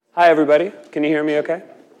Hi, everybody. Can you hear me okay?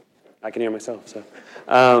 I can hear myself. So,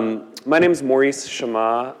 my name is Maurice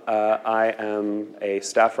Chammah. I am a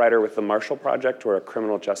staff writer with the Marshall Project. We're a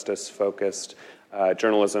criminal justice-focused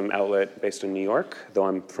journalism outlet based in New York, though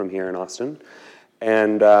I'm from here in Austin.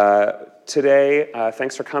 And today,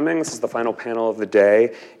 thanks for coming. This is the final panel of the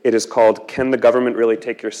day. It is called, Can the Government Really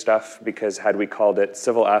Take Your Stuff? Because had we called it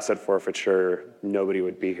Civil Asset Forfeiture, nobody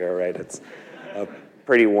would be here, right? It's a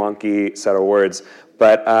pretty wonky set of words.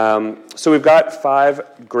 But so we've got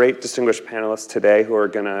 5 great distinguished panelists today who are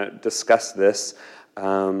going to discuss this.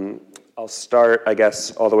 I'll start, I guess,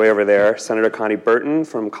 all the way over there. Senator Konni Burton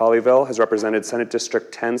from Colleyville has represented Senate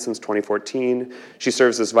District 10 since 2014. She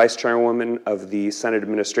serves as Vice Chairwoman of the Senate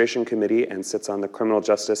Administration Committee and sits on the Criminal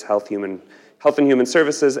Justice, Health and Human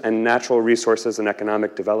Services, and Natural Resources and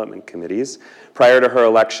Economic Development Committees. Prior to her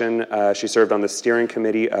election, she served on the steering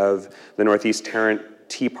committee of the Northeast Tarrant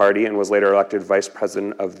Tea Party and was later elected vice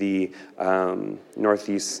president of the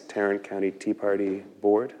Northeast Tarrant County Tea Party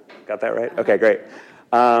Board. Got that right? Okay, great.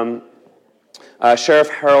 Sheriff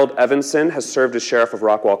Harold Eavenson has served as sheriff of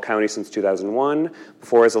Rockwall County since 2001.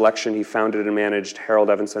 Before his election, he founded and managed Harold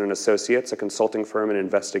Eavenson and Associates, a consulting firm and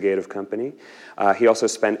investigative company. He also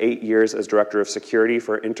spent 8 years as director of security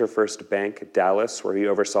for Interfirst Bank Dallas, where he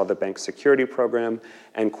oversaw the bank's security program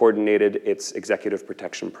and coordinated its executive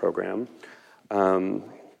protection program.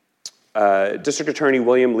 District Attorney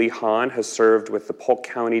William Lee Hahn has served with the Polk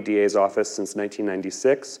County DA's office since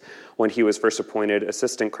 1996, when he was first appointed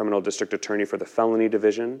Assistant Criminal District Attorney for the Felony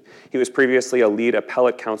Division. He was previously a lead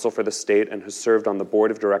appellate counsel for the state and has served on the board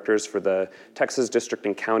of directors for the Texas District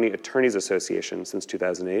and County Attorneys Association since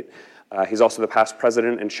 2008. He's also the past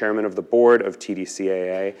president and chairman of the board of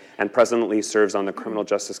TDCAA and presently serves on the Criminal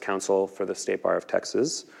Justice Council for the State Bar of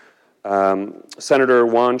Texas. Senator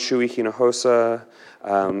Juan Chuy Hinojosa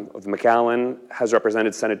of McAllen has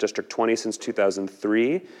represented Senate District 20 since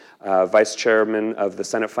 2003, vice chairman of the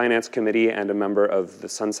Senate Finance Committee and a member of the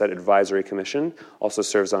Sunset Advisory Commission. Also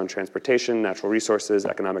serves on transportation, natural resources,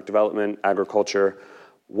 economic development, agriculture,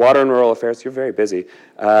 water and rural affairs. You're very busy.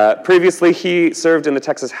 Previously, he served in the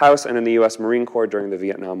Texas House and in the U.S. Marine Corps during the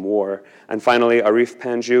Vietnam War. And finally, Arif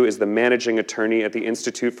Panju is the managing attorney at the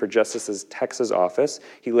Institute for Justice's Texas office.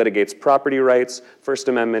 He litigates property rights, First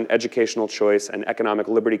Amendment, educational choice, and economic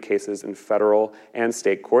liberty cases in federal and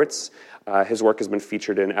state courts. His work has been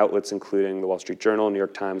featured in outlets including the Wall Street Journal, New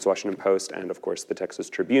York Times, Washington Post, and of course the Texas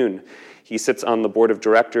Tribune. He sits on the board of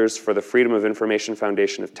directors for the Freedom of Information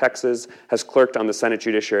Foundation of Texas, has clerked on the Senate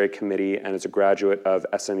Judiciary Committee, and is a graduate of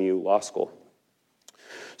SMU Law School.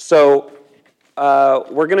 So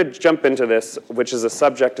we're going to jump into this, which is a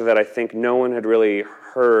subject that I think no one had really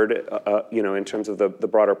heard, in terms of the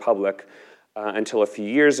broader public. Until a few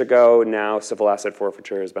years ago. Now civil asset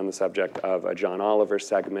forfeiture has been the subject of a John Oliver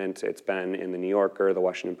segment. It's been in the New Yorker, the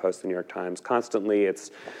Washington Post, the New York Times constantly.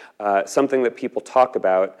 It's something that people talk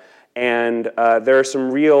about. And there are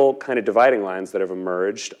some real kind of dividing lines that have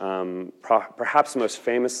emerged, perhaps most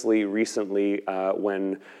famously recently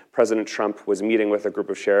when President Trump was meeting with a group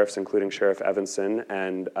of sheriffs, including Sheriff Eavenson,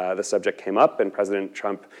 and the subject came up, and President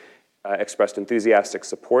Trump expressed enthusiastic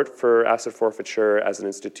support for asset forfeiture as an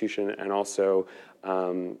institution, and also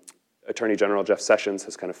Attorney General Jeff Sessions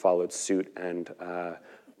has kind of followed suit and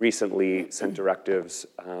recently sent directives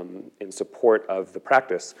in support of the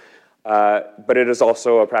practice. But it is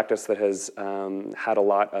also a practice that has gotten a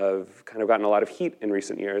lot of heat in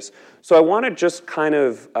recent years. So I want to just kind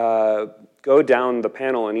of go down the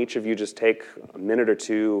panel, and each of you just take a minute or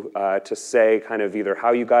two to say kind of either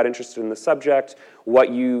how you got interested in the subject,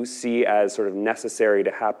 what you see as sort of necessary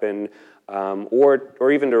to happen,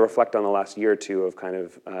 or even to reflect on the last year or two of kind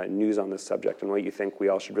of news on this subject and what you think we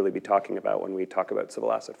all should really be talking about when we talk about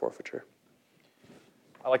civil asset forfeiture.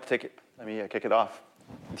 I'd like to take it. Let me kick it off.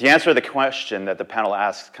 To answer the question that the panel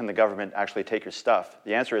asks, can the government actually take your stuff?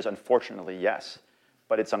 The answer is unfortunately yes,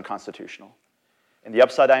 but it's unconstitutional. In the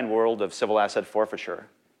upside-down world of civil asset forfeiture,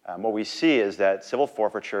 what we see is that civil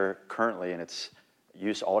forfeiture currently in its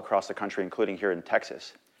use all across the country, including here in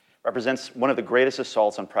Texas, represents one of the greatest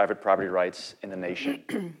assaults on private property rights in the nation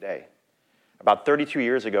today. About 32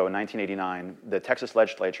 years ago, in 1989, the Texas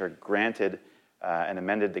legislature granted and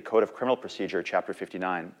amended the Code of Criminal Procedure, Chapter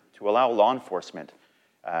 59, to allow law enforcement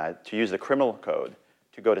to use the criminal code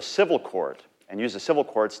to go to civil court and use the civil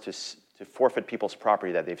courts to forfeit people's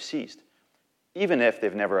property that they've seized, even if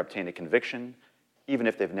they've never obtained a conviction, even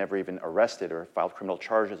if they've never even arrested or filed criminal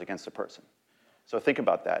charges against a person. So think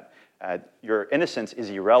about that. Your innocence is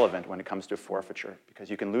irrelevant when it comes to forfeiture because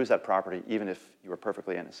you can lose that property even if you were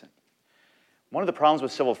perfectly innocent. One of the problems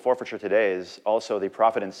with civil forfeiture today is also the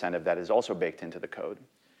profit incentive that is also baked into the code.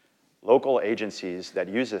 local agencies that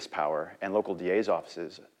use this power and local DA's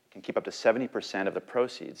offices can keep up to 70% of the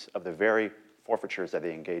proceeds of the very forfeitures that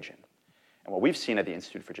they engage in. And what we've seen at the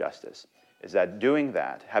Institute for Justice is that doing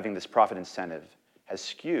that, having this profit incentive, has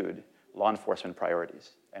skewed law enforcement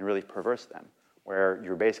priorities and really perverse them, where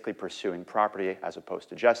you're basically pursuing property as opposed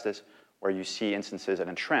to justice, where you see instances and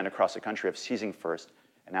a trend across the country of seizing first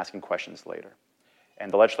and asking questions later.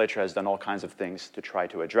 And the legislature has done all kinds of things to try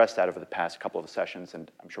to address that over the past couple of sessions,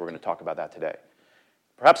 and I'm sure we're going to talk about that today.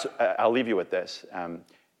 Perhaps I'll leave you with this.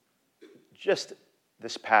 Just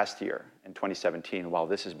this past year, in 2017, while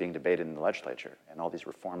this is being debated in the legislature and all these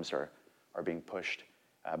reforms are being pushed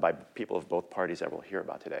by people of both parties that we'll hear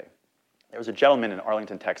about today, there was a gentleman in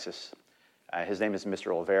Arlington, Texas. His name is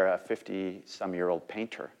Mr. Olvera, a 50-some-year-old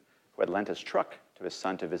painter who had lent his truck to his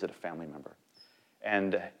son to visit a family member.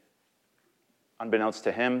 And unbeknownst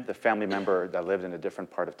to him, the family member that lived in a different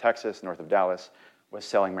part of Texas, north of Dallas, was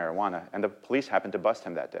selling marijuana, and the police happened to bust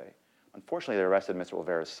him that day. Unfortunately, they arrested Mr.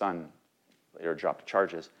 Olvera's son, later dropped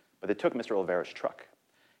charges, but they took Mr. Olvera's truck.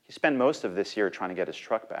 He spent most of this year trying to get his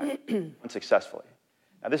truck back, unsuccessfully.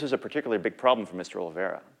 Now, this was a particularly big problem for Mr.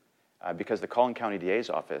 Olvera, because the Collin County DA's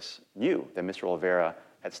office knew that Mr. Olvera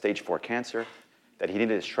had stage 4 cancer, that he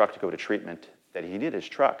needed his truck to go to treatment, that he needed his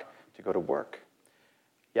truck to go to work.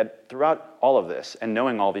 Yet throughout all of this, and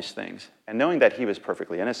knowing all these things, and knowing that he was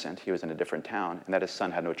perfectly innocent, he was in a different town, and that his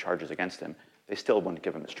son had no charges against him, they still wouldn't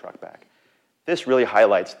give him his truck back. This really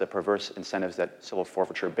highlights the perverse incentives that civil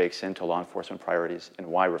forfeiture bakes into law enforcement priorities and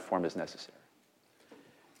why reform is necessary.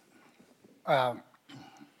 I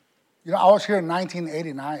was here in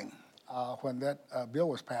 1989 when that bill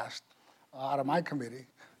was passed out of my committee,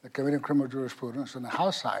 the Committee on Criminal Jurisprudence, on the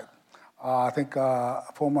House side. I think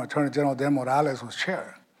former Attorney General Dan Morales was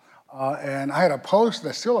chair. And I had opposed,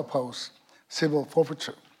 I still oppose, civil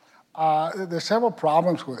forfeiture. There's several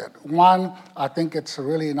problems with it. One, I think it's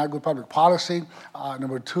really not good public policy.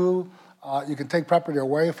 Number two, you can take property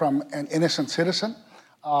away from an innocent citizen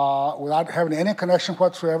without having any connection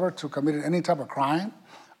whatsoever to committing any type of crime.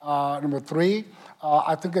 Number three,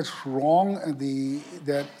 I think it's wrong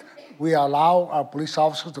that we allow our police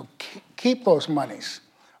officers to keep those monies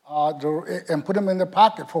and put them in their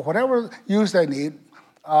pocket for whatever use they need,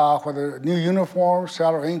 whether new uniforms,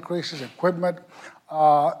 salary increases, equipment,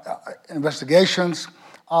 investigations.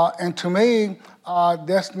 And to me,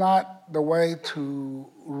 that's not the way to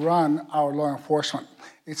run our law enforcement.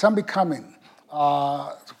 It's unbecoming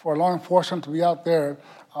for law enforcement to be out there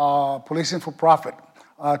policing for profit,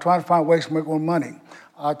 trying to find ways to make more money,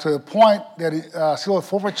 to the point that civil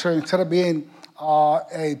forfeiture, instead of being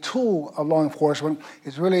a tool of law enforcement,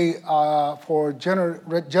 is really for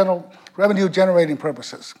revenue-generating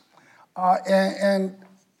purposes. And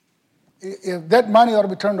if that money ought to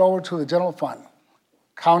be turned over to the general fund,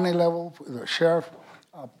 county level, the sheriff,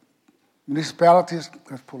 municipalities,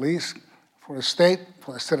 the police, for the state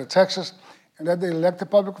of Texas, and that they elect the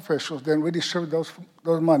public officials, then redistribute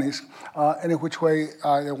those monies any which way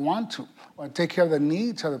they want to, or take care of the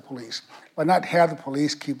needs of the police, but not have the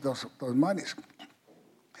police keep those monies.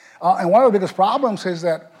 And one of the biggest problems is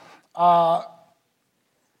that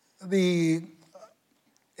the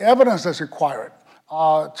evidence that's required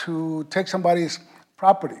to take somebody's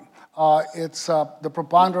property, it's the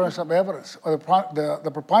preponderance of evidence, or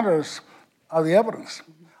the preponderance of the evidence.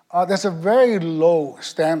 That's a very low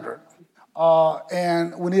standard.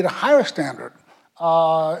 And we need a higher standard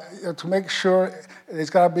to make sure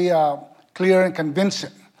it's got to be clear and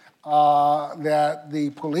convincing that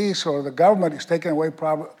the police or the government is taking away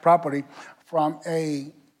property from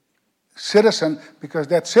a citizen because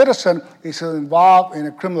that citizen is involved in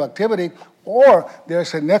a criminal activity, or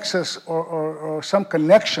there's a nexus or some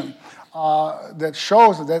connection that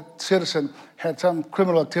shows that that citizen had some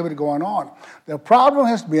criminal activity going on. The problem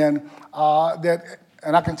has been that,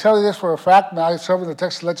 and I can tell you this for a fact, now I serve in the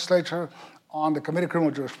Texas legislature on the Committee on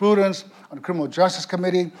Criminal Jurisprudence, on the Criminal Justice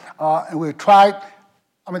Committee, and we've tried.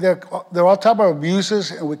 I mean, there are all types of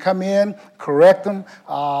abuses, and we come in, correct them,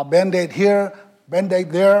 Band-Aid here,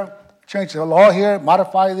 Band-Aid there, change the law here,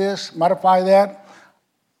 modify this, modify that.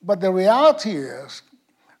 But the reality is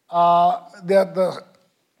that the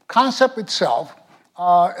concept itself,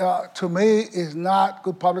 to me, is not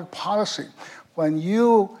good public policy. When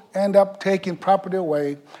you end up taking property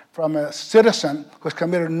away from a citizen who's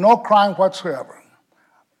committed no crime whatsoever,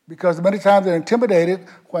 because many times they're intimidated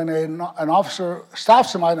when an officer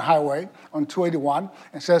stops them on the highway on 281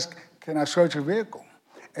 and says, "Can I search your vehicle?"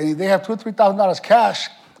 And they have $2,000 or $3,000 cash,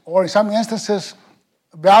 or in some instances,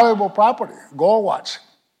 valuable property, gold watch,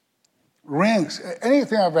 rings,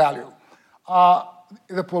 anything of value.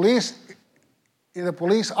 The police if the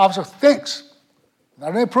police officer thinks,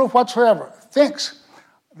 not any proof whatsoever, thinks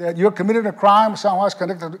that you're committing a crime, somehow is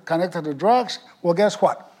connected to drugs, well, guess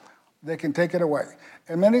what? They can take it away.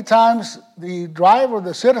 And many times the driver,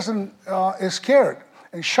 the citizen, is scared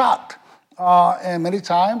and shocked. And many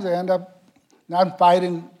times they end up not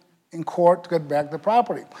fighting in court to get back the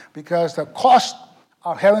property because the cost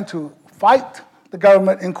of having to fight the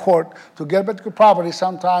government in court to get back the property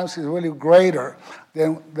sometimes is really greater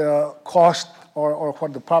than the cost or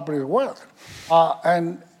what the property is worth.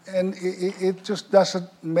 And it just doesn't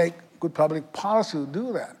make good public policy to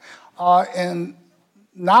do that. And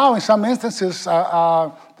now in some instances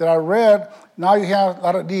that I read, now you have a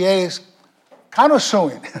lot of DAs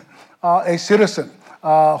countersuing a citizen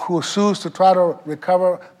who sues to try to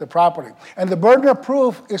recover the property. And the burden of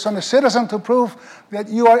proof is on the citizen to prove that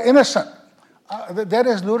you are innocent. That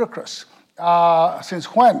is ludicrous. Since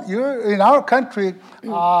when? You're, in our country,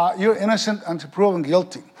 you're innocent until proven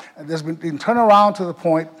guilty. And there's been turned around to the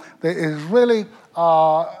point that it is really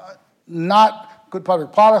not good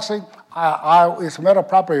public policy. It's a matter of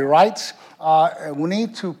property rights. We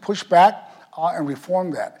need to push back and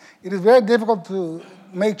reform that. It is very difficult to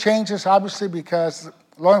make changes, obviously, because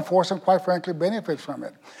law enforcement, quite frankly, benefits from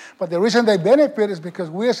it. But the reason they benefit is because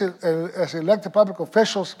we as elected public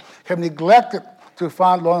officials have neglected to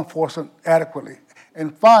fund law enforcement adequately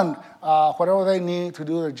and fund whatever they need to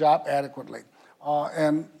do their job adequately.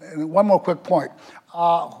 And one more quick point.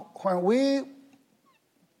 When we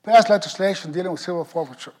passed legislation dealing with civil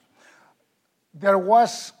forfeiture, there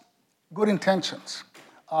was good intentions,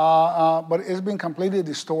 but it's been completely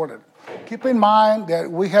distorted. Keep in mind that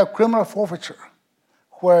we have criminal forfeiture,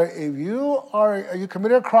 where if you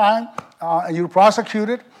committed a crime and you're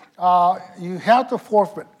prosecuted, you have to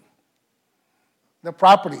forfeit the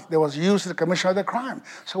property that was used in the commission of the crime.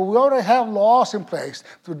 So we already have laws in place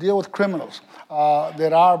to deal with criminals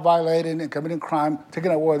that are violating and committing crime,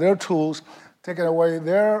 taking away their tools, taking away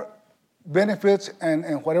their benefits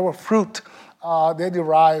and whatever fruit they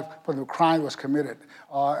derive from the crime was committed.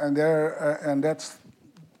 And that's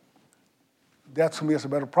to me is a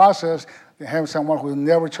better process than having someone who is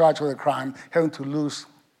never charged with a crime having to lose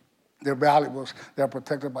their valuables that are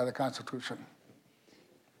protected by the Constitution.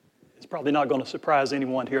 It's probably not going to surprise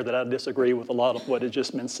anyone here that I disagree with a lot of what has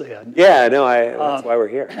just been said. Yeah, no, that's why we're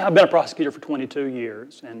here. I've been a prosecutor for 22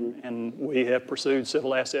 years, and we have pursued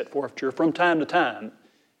civil asset forfeiture from time to time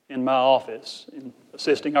in my office, in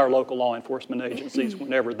assisting our local law enforcement agencies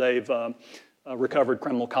whenever they've recovered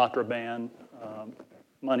criminal contraband,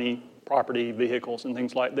 money, property, vehicles, and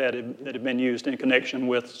things like that that have been used in connection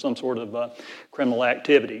with some sort of criminal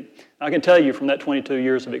activity. I can tell you from that 22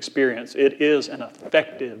 years of experience, it is an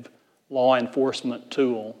effective law enforcement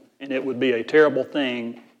tool, and it would be a terrible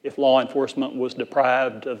thing if law enforcement was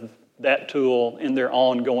deprived of that tool in their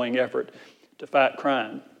ongoing effort to fight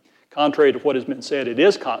crime. Contrary to what has been said, it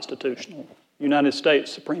is constitutional. The United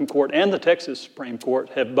States Supreme Court and the Texas Supreme Court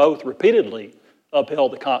have both repeatedly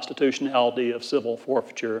upheld the constitutionality of civil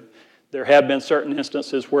forfeiture. There have been certain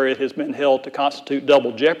instances where it has been held to constitute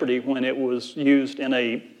double jeopardy when it was used in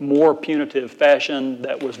a more punitive fashion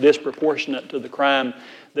that was disproportionate to the crime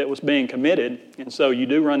that was being committed. And so you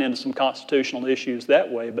do run into some constitutional issues that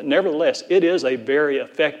way. But nevertheless, it is a very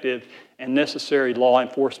effective and necessary law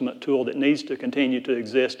enforcement tool that needs to continue to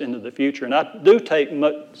exist into the future. And I do take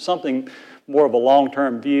something more of a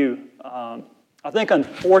long-term view. I think,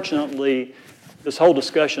 unfortunately, this whole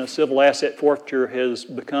discussion of civil asset forfeiture has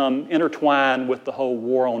become intertwined with the whole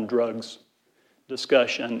war on drugs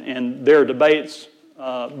discussion. And there are debates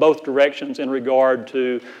both directions in regard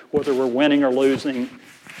to whether we're winning or losing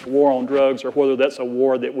the war on drugs or whether that's a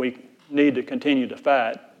war that we need to continue to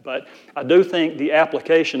fight. But I do think the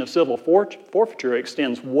application of civil forfeiture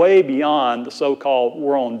extends way beyond the so-called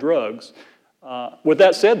war on drugs. With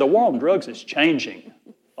that said, the war on drugs is changing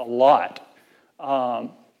a lot.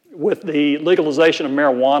 With the legalization of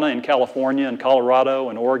marijuana in California and Colorado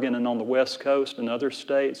and Oregon and on the West Coast and other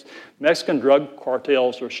states, Mexican drug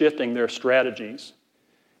cartels are shifting their strategies.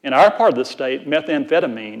 In our part of the state,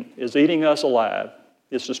 methamphetamine is eating us alive.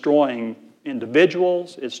 It's destroying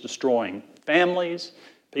individuals. It's destroying families.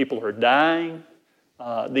 People are dying.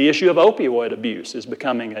 The issue of opioid abuse is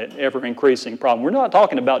becoming an ever-increasing problem. We're not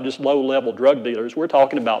talking about just low-level drug dealers. We're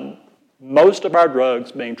talking about most of our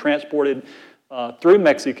drugs being transported through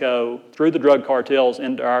Mexico, through the drug cartels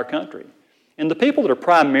into our country. And the people that are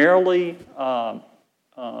primarily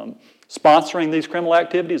sponsoring these criminal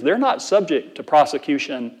activities, they're not subject to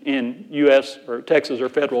prosecution in U.S. or Texas or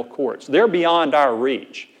federal courts. They're beyond our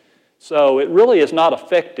reach. So it really is not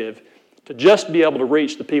effective to just be able to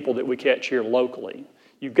reach the people that we catch here locally.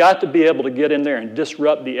 You've got to be able to get in there and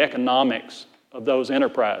disrupt the economics of those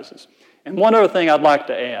enterprises. And one other thing I'd like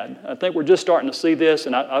to add, I think we're just starting to see this,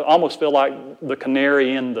 and I almost feel like the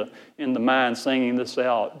canary in the mine singing this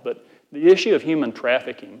out, but the issue of human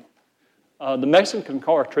trafficking. The Mexican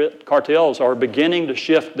cartels are beginning to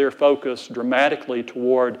shift their focus dramatically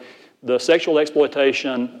toward the sexual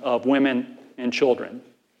exploitation of women and children.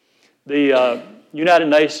 The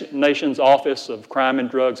United Nations Office of Crime and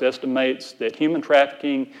Drugs estimates that human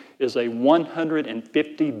trafficking is a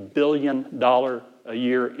 $150 billion a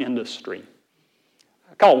year industry.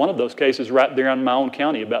 I caught one of those cases right there in my own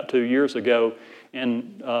county about 2 years ago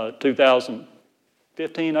in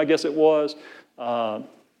 2015, I guess it was.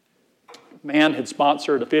 Man had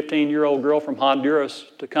sponsored a 15-year-old girl from Honduras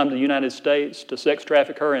to come to the United States to sex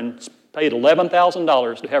traffic her and paid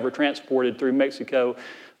 $11,000 to have her transported through Mexico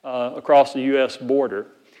across the U.S. border.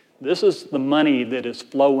 This is the money that is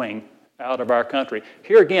flowing out of our country.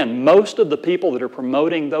 Here again, most of the people that are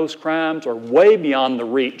promoting those crimes are way beyond the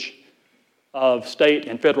reach of state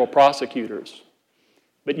and federal prosecutors.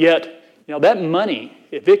 But yet, that money,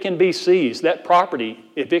 if it can be seized, that property,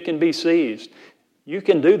 if it can be seized, you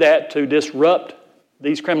can do that to disrupt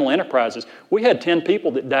these criminal enterprises. We had 10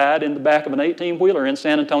 people that died in the back of an 18-wheeler in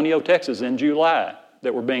San Antonio, Texas in July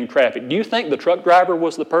that were being trafficked. Do you think the truck driver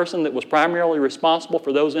was the person that was primarily responsible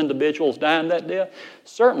for those individuals dying that day?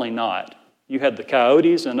 Certainly not. You had the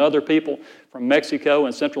coyotes and other people from Mexico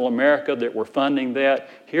and Central America that were funding that.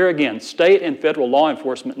 Here again, state and federal law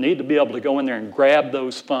enforcement need to be able to go in there and grab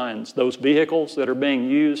those funds, those vehicles that are being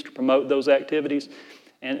used to promote those activities.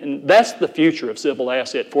 And that's the future of civil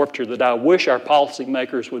asset forfeiture that I wish our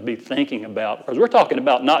policymakers would be thinking about. Because we're talking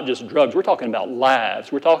about not just drugs, we're talking about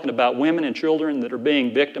lives. We're talking about women and children that are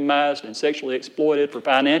being victimized and sexually exploited for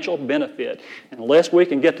financial benefit. And unless we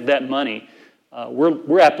can get to that money,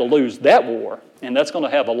 we're apt to lose that war. And that's going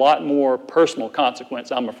to have a lot more personal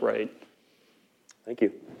consequence, I'm afraid. Thank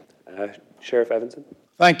you. Sheriff Eavenson?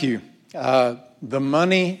 Thank you. The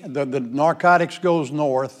money, the narcotics goes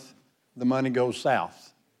north, the money goes south.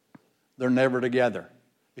 They're never together.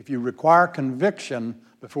 If you require conviction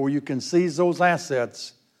before you can seize those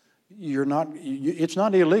assets, it's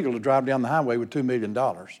not illegal to drive down the highway with $2 million.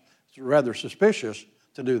 It's rather suspicious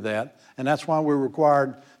to do that, and that's why we're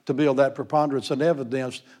required to build that preponderance of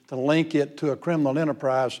evidence to link it to a criminal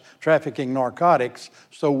enterprise trafficking narcotics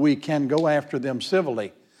so we can go after them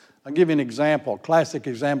civilly. I'll give you an example, classic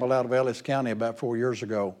example out of Ellis County about 4 years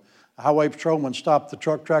ago. A highway patrolman stopped the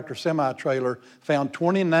truck tractor semi-trailer, found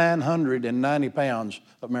 2,990 pounds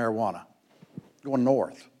of marijuana going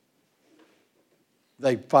north.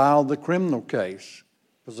 They filed the criminal case,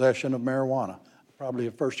 possession of marijuana, probably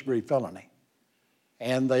a first-degree felony.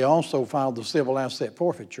 And they also filed the civil asset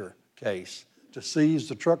forfeiture case to seize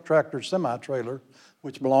the truck tractor semi-trailer,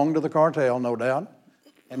 which belonged to the cartel, no doubt,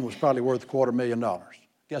 and was probably worth $250,000.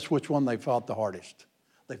 Guess which one they fought the hardest?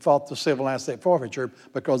 They fought the civil asset forfeiture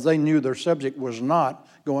because they knew their subject was not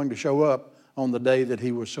going to show up on the day that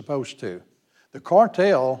he was supposed to. The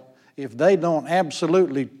cartel, if they don't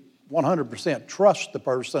absolutely 100% trust the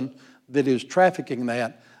person that is trafficking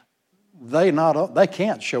that, they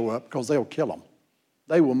can't show up because they'll kill them.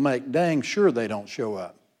 They will make dang sure they don't show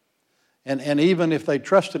up. And even if they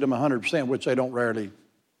trusted them 100%, which they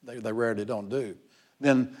rarely don't do,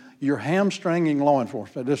 then you're hamstringing law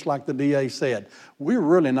enforcement, just like the DA said. We're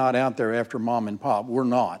really not out there after mom and pop. We're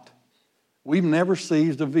not. We've never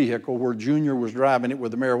seized a vehicle where Junior was driving it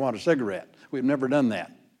with a marijuana cigarette. We've never done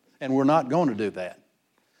that, and we're not going to do that.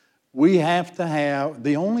 We have to have,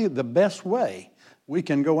 the best way we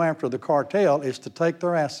can go after the cartel is to take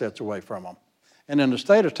their assets away from them. And in the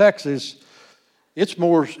state of Texas, it's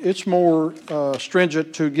more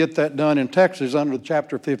stringent to get that done in Texas under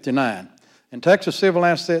Chapter 59. In Texas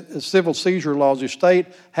civil seizure laws, the state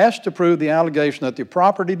has to prove the allegation that the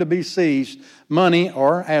property to be seized, money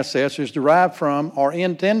or assets, is derived from or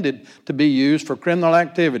intended to be used for criminal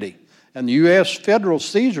activity. In the U.S. federal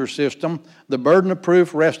seizure system, the burden of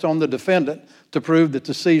proof rests on the defendant to prove that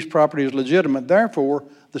the seized property is legitimate. Therefore,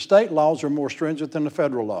 the state laws are more stringent than the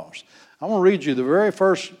federal laws. I want to read you the very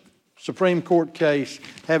first Supreme Court case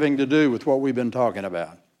having to do with what we've been talking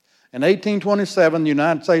about. In 1827, the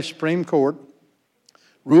United States Supreme Court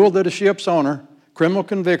ruled that a ship's owner, criminal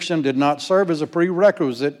conviction did not serve as a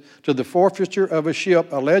prerequisite to the forfeiture of a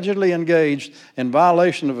ship allegedly engaged in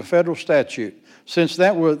violation of a federal statute. Since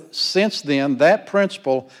then, that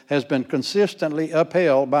principle has been consistently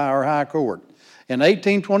upheld by our High Court. In the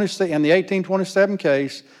 1827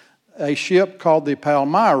 case, a ship called the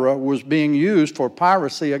Palmyra was being used for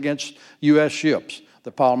piracy against U.S. ships.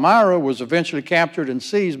 The Palmyra was eventually captured and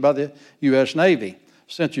seized by the U.S. Navy.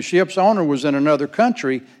 Since the ship's owner was in another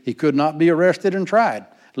country, he could not be arrested and tried,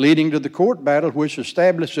 leading to the court battle which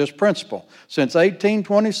established this principle. Since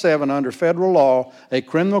 1827, under federal law, a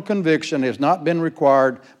criminal conviction has not been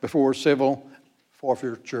required before civil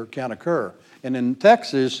forfeiture can occur. And in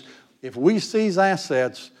Texas, if we seize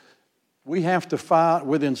assets, we have to file,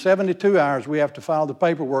 within 72 hours, we have to file the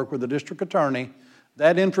paperwork with the district attorney.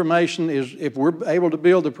 That information is, if we're able to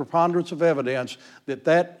build the preponderance of evidence that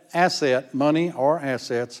that asset, money or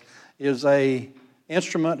assets, is a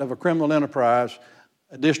instrument of a criminal enterprise,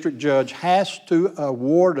 a district judge has to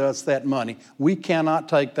award us that money. We cannot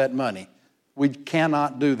take that money. We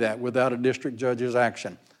cannot do that without a district judge's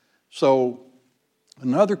action. So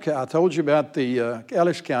I told you about the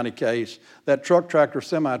Ellis County case. That truck, tractor,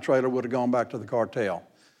 semi-trailer would have gone back to the cartel.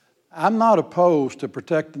 I'm not opposed to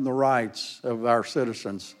protecting the rights of our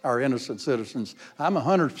citizens, our innocent citizens. I'm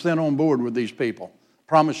 100% on board with these people.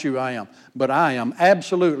 Promise you I am. But I am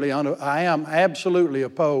absolutely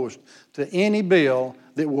opposed to any bill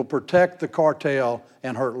that will protect the cartel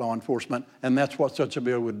and hurt law enforcement, and that's what such a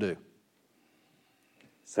bill would do.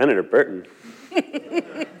 Senator Burton.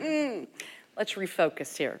 Let's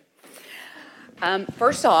refocus here.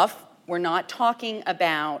 First off, we're not talking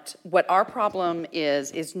about what our problem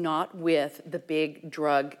is not with the big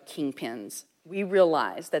drug kingpins. We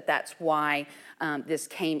realize that that's why this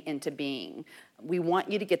came into being. We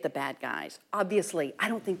want you to get the bad guys. Obviously, I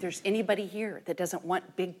don't think there's anybody here that doesn't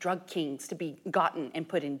want big drug kings to be gotten and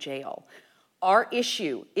put in jail. Our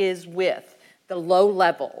issue is with the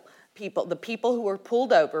low-level people, the people who are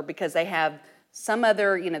pulled over because they have some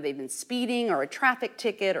other, they've been speeding or a traffic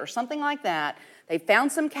ticket or something like that. They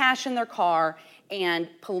found some cash in their car, and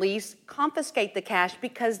police confiscate the cash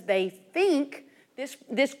because they think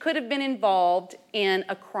this could have been involved in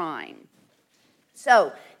a crime.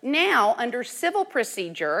 So now, under civil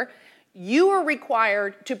procedure, you are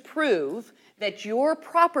required to prove that your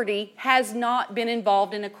property has not been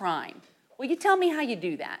involved in a crime. Will you tell me how you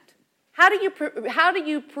do that? How do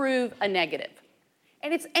you prove a negative?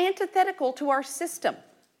 And it's antithetical to our system.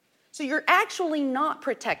 So you're actually not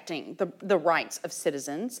protecting the rights of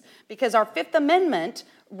citizens, because our Fifth Amendment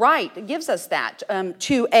right gives us that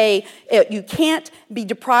you can't be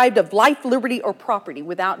deprived of life, liberty, or property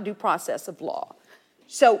without due process of law.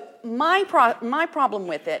 So my problem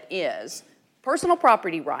with it is personal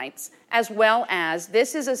property rights, as well as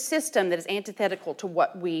this is a system that is antithetical to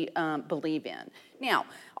what we believe in. Now,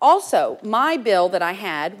 also, my bill that I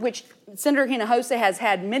had, which Senator Hinojosa has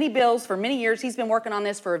had many bills for many years. He's been working on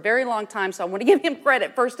this for a very long time, so I want to give him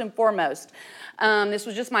credit first and foremost. This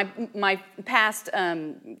was just my past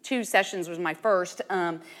 2 sessions was my first.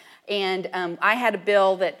 And I had a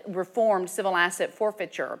bill that reformed civil asset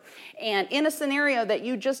forfeiture. And in a scenario that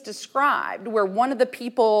you just described, where one of the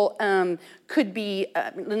people could be,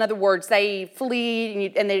 in other words, they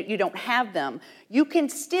flee and you don't have them, you can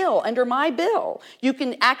still, under my bill, you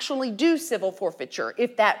can actually do civil forfeiture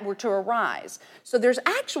if that were to arise. So there's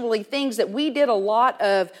actually things that we did a lot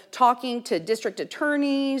of talking to district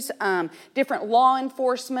attorneys, different law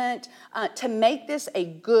enforcement, to make this a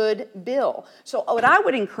good bill. So what I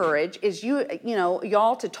would encourage is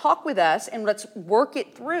y'all to talk with us and let's work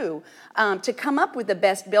it through to come up with the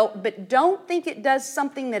best bill, but don't think it does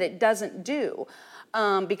something that it doesn't do.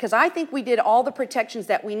 Because I think we did all the protections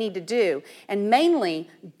that we need to do. And mainly,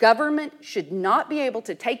 government should not be able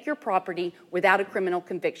to take your property without a criminal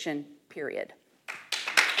conviction, period.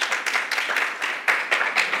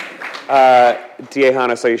 DA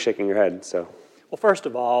Hana, I saw you shaking your head, so. Well, first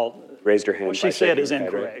of all, raised your hand. What she said is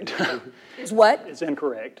incorrect. Is what? It's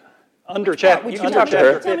incorrect. Under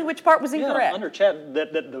chapter, tell me which part was incorrect.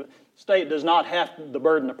 That the state does not have the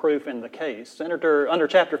burden of proof in the case. Under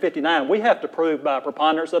Chapter 59, we have to prove by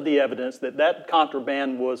preponderance of the evidence that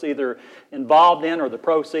contraband was either involved in or the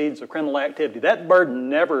proceeds of criminal activity. That burden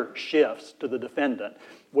never shifts to the defendant.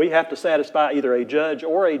 We have to satisfy either a judge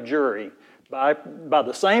or a jury by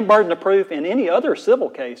the same burden of proof in any other civil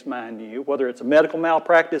case, mind you, whether it's a medical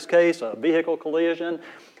malpractice case, a vehicle collision,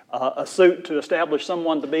 a suit to establish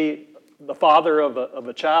someone to be the father of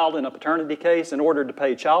a child in a paternity case in order to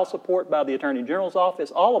pay child support by the Attorney General's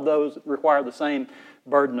office. All of those require the same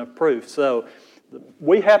burden of proof. So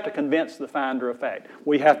we have to convince the finder of fact.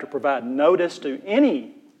 We have to provide notice to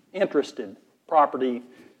any interested property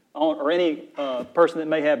owner or any person that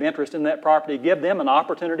may have interest in that property, give them an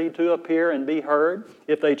opportunity to appear and be heard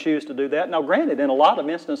if they choose to do that. Now, granted, in a lot of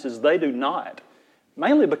instances, they do not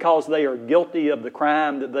mainly because they are guilty of the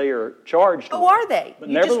crime that they are charged with. Oh, are they? But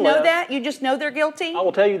You just know nevertheless, that? You just know they're guilty? I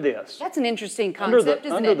will tell you this. That's an interesting concept,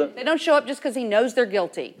 isn't it? They don't show up just because he knows they're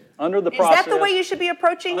guilty. Under the Is process, that the way you should be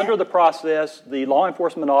approaching Under it? the process, the law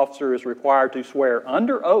enforcement officer is required to swear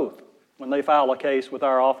under oath when they file a case with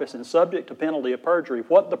our office and subject to penalty of perjury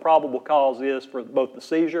what the probable cause is for both the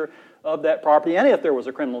seizure of that property, and if there was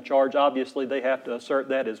a criminal charge, obviously they have to assert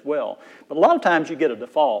that as well. But a lot of times you get a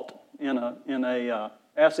default in a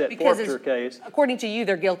asset forfeiture case. According to you,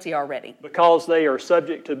 they're guilty already. Because they are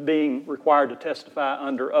subject to being required to testify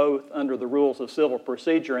under oath under the rules of civil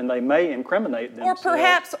procedure, and they may incriminate themselves.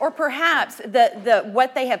 Or perhaps the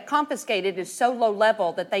what they have confiscated is so low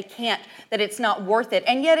level that they can't, that it's not worth it.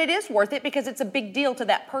 And yet it is worth it because it's a big deal to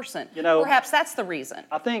that person. Perhaps that's the reason.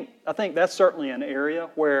 I think that's certainly an area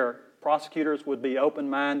where prosecutors would be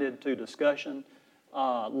open-minded to discussion,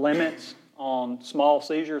 limits on small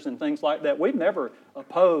seizures and things like that. We've never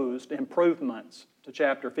opposed improvements to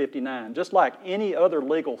Chapter 59. Just like any other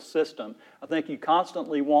legal system, I think you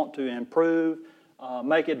constantly want to improve,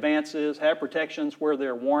 make advances, have protections where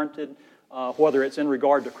they're warranted, whether it's in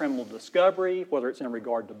regard to criminal discovery, whether it's in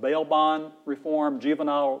regard to bail bond reform,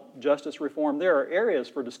 juvenile justice reform. There are areas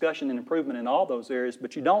for discussion and improvement in all those areas,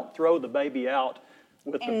 but you don't throw the baby out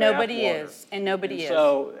with the bathwater. And nobody is.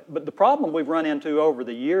 So, but the problem we've run into over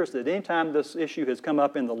the years that anytime this issue has come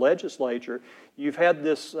up in the legislature, you've had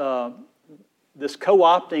this this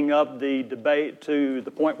co-opting of the debate to the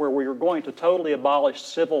point where we were going to totally abolish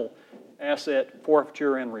civil asset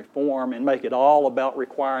forfeiture and reform and make it all about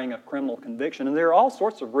requiring a criminal conviction. And there are all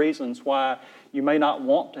sorts of reasons why you may not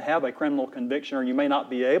want to have a criminal conviction or you may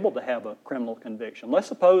not be able to have a criminal conviction. Let's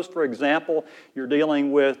suppose, for example, you're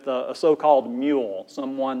dealing with a so-called mule,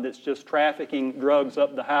 someone that's just trafficking drugs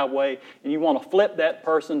up the highway, and you want to flip that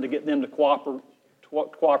person to get them to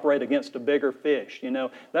cooperate against a bigger fish.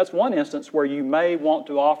 That's one instance where you may want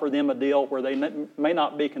to offer them a deal where they may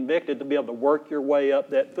not be convicted to be able to work your way up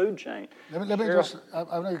that food chain. Let me just,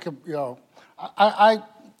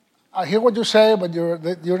 I hear what you say, but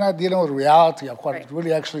you're not dealing with reality of what's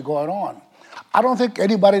really actually going on. I don't think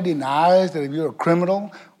anybody denies that if you're a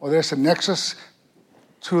criminal or there's a nexus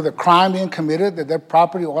to the crime being committed, that that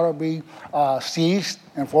property ought to be seized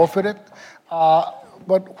and forfeited.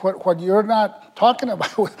 But what you're not talking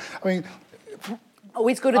about,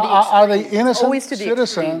 always go to the are the innocent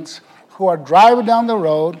citizens who are driving down the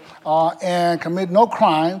road and commit no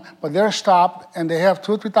crime, but they're stopped and they have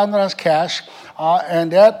 $2,000 or $3,000 cash,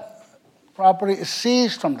 and that property is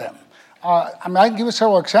seized from them. I can give you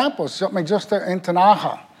several examples. Just in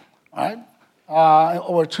Tanaja, right?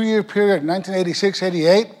 Over a 2-year period, 1986,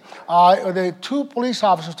 88, the 2 police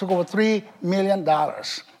officers took over $3 million.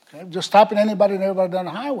 Okay? Just stopping anybody and everybody down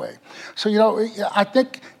the highway. So, I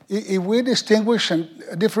think if we distinguish and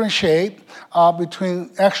differentiate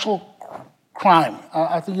between actual crime,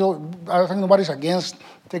 I think nobody's against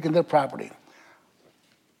taking their property.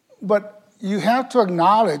 But you have to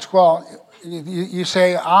acknowledge, well, you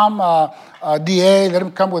say, I'm a DA, let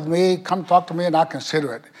him come with me, come talk to me, and I'll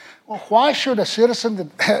consider it. Well, why should a citizen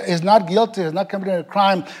that is not guilty, has not committed a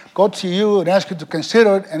crime, go to you and ask you to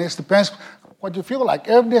consider it, and it depends what you feel like.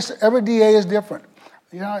 Every DA is different.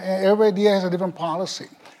 Every DA has a different policy.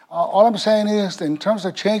 All I'm saying is that in terms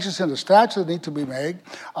of changes in the statute that need to be made,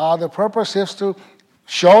 the purpose is to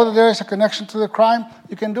show that there is a connection to the crime.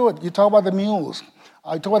 You can do it. You talk about the mules.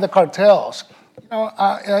 You talk about the cartels.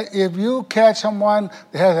 If you catch someone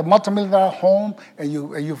that has a multi-million-dollar home and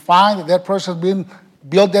you find that person has been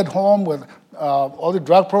built that home with all the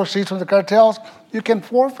drug proceeds from the cartels, you can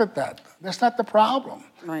forfeit that. That's not the problem.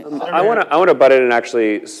 Right. I want to butt in and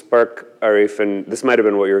actually spark Arif, and this might have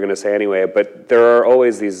been what you were going to say anyway, but there are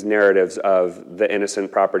always these narratives of the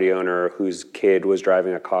innocent property owner whose kid was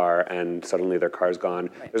driving a car and suddenly their car's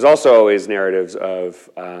gone. Right. There's also always narratives of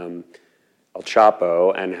El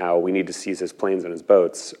Chapo and how we need to seize his planes and his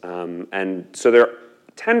boats. And so there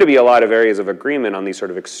tend to be a lot of areas of agreement on these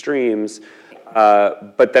sort of extremes,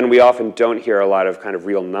 but then we often don't hear a lot of kind of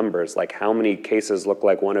real numbers, like how many cases look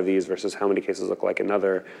like one of these versus how many cases look like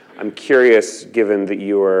another. I'm curious, given that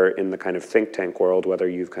you are in the kind of think tank world, whether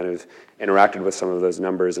you've kind of interacted with some of those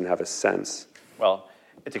numbers and have a sense. Well,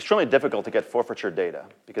 it's extremely difficult to get forfeiture data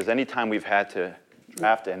because anytime we've had to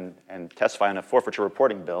draft and testify on a forfeiture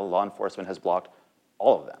reporting bill, law enforcement has blocked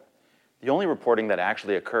all of them. The only reporting that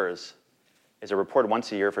actually occurs is a report once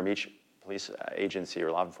a year from each police agency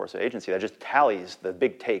or law enforcement agency that just tallies the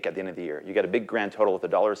big take at the end of the year. You get a big grand total with a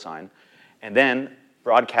dollar sign, and then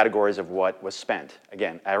broad categories of what was spent.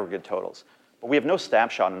 Again, aggregate totals. But we have no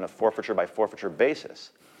snapshot on a forfeiture by forfeiture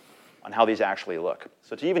basis. on how these actually look.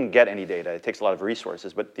 So to even get any data, it takes a lot of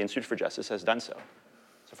resources, but the Institute for Justice has done so.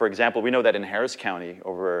 So for example, we know that in Harris County,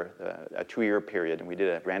 over a 2-year period, and we did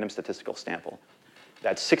a random statistical sample,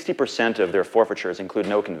 that 60% of their forfeitures include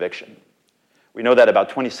no conviction. We know that about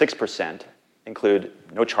 26% include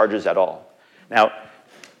no charges at all. Now,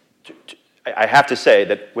 I have to say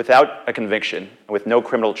that without a conviction, with no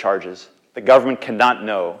criminal charges, the government cannot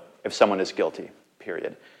know if someone is guilty,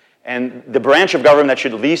 period. And the branch of government that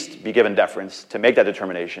should least be given deference to make that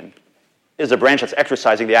determination is the branch that's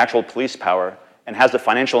exercising the actual police power and has the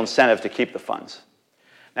financial incentive to keep the funds.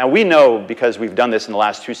 Now, we know, because we've done this in the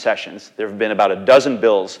last 2 sessions, there have been about a dozen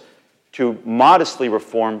bills to modestly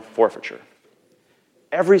reform forfeiture.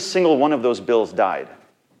 Every single one of those bills died,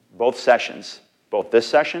 both sessions, both this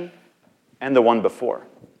session and the one before.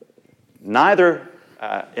 Neither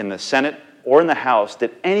in the Senate or in the House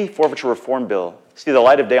did any forfeiture reform bill see the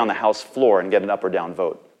light of day on the House floor and get an up or down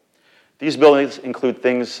vote. These bills include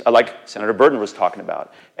things like Senator Burton was talking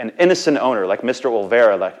about, an innocent owner like Mr.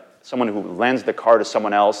 Olvera, like someone who lends the car to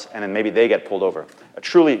someone else and then maybe they get pulled over, a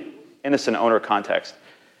truly innocent owner context.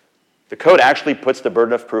 The code actually puts the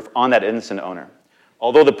burden of proof on that innocent owner,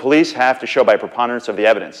 although the police have to show by preponderance of the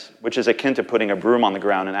evidence, which is akin to putting a broom on the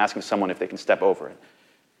ground and asking someone if they can step over it.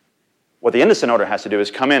 What the innocent owner has to do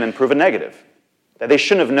is come in and prove a negative, that they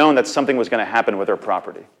shouldn't have known that something was going to happen with their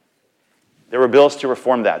property. There were bills to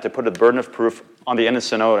reform that, to put a burden of proof on the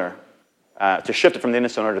innocent owner, to shift it from the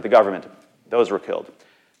innocent owner to the government. Those were killed.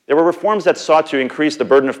 There were reforms that sought to increase the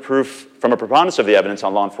burden of proof from a preponderance of the evidence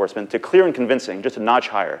on law enforcement to clear and convincing, just a notch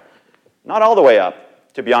higher. Not all the way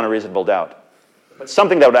up to beyond a reasonable doubt, but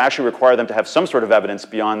something that would actually require them to have some sort of evidence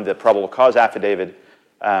beyond the probable cause affidavit.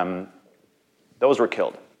 Those were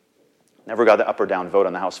killed. Never got the up or down vote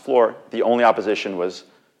on the House floor. The only opposition was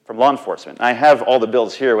from law enforcement. I have all the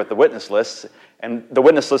bills here with the witness lists, and the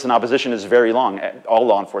witness list in opposition is very long. All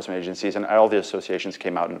law enforcement agencies and all the associations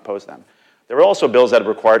came out and opposed them. There were also bills that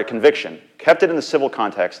required a conviction, kept it in the civil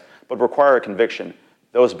context, but require a conviction.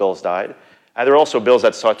 Those bills died. And there were also bills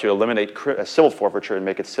that sought to eliminate civil forfeiture and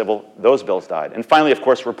make it civil. Those bills died. And finally, of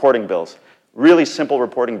course, reporting bills. Really simple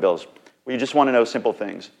reporting bills where you just want to know simple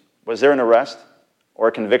things. Was there an arrest or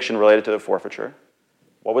a conviction related to the forfeiture?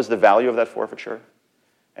 What was the value of that forfeiture?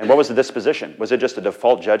 And what was the disposition? Was it just a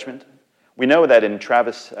default judgment? We know that in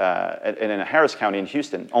Harris County in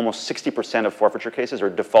Houston, almost 60% of forfeiture cases are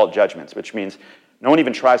default judgments, which means no one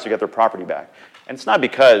even tries to get their property back. And it's not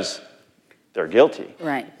because they're guilty.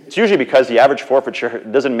 Right. It's usually because the average forfeiture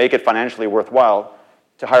doesn't make it financially worthwhile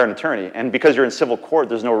to hire an attorney. And because you're in civil court,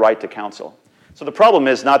 there's no right to counsel. So the problem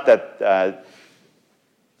is not that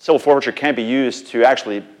civil forfeiture can't be used to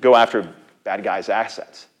actually go after bad guys'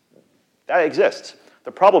 assets. That exists.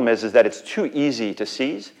 The problem is that it's too easy to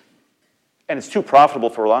seize, and it's too profitable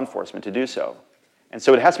for law enforcement to do so. And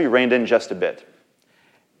so it has to be reined in just a bit.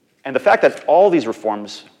 And the fact that all these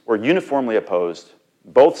reforms were uniformly opposed,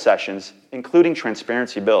 both sessions, including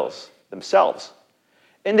transparency bills themselves,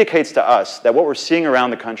 indicates to us that what we're seeing around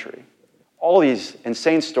the country, all these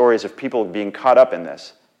insane stories of people being caught up in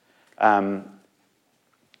this,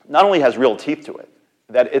 not only has real teeth to it,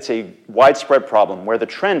 that it's a widespread problem where the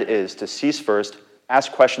trend is to seize first,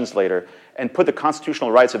 ask questions later, and put the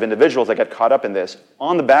constitutional rights of individuals that get caught up in this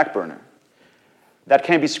on the back burner. That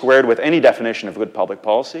can't be squared with any definition of good public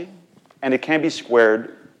policy, and it can't be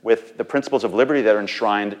squared with the principles of liberty that are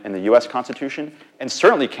enshrined in the US Constitution, and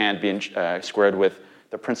certainly can't be squared with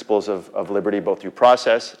the principles of liberty, both due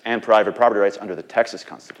process and private property rights under the Texas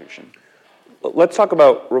Constitution. Let's talk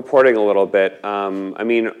about reporting a little bit. I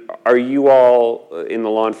mean, are you all in the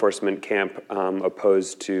law enforcement camp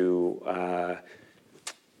opposed to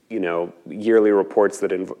yearly reports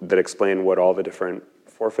that explain what all the different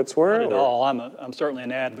forfeits were? Not at all. I'm certainly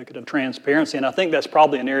an advocate of transparency, and I think that's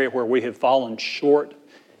probably an area where we have fallen short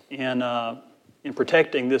in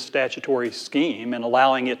protecting this statutory scheme and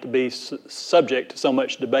allowing it to be subject to so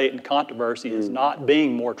much debate and controversy is not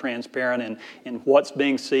being more transparent in what's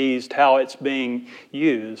being seized, how it's being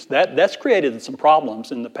used. That's created some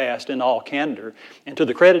problems in the past, in all candor. And to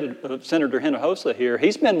the credit of Senator Hinojosa here,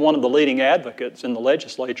 he's been one of the leading advocates in the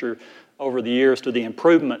legislature over the years to the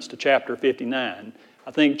improvements to Chapter 59.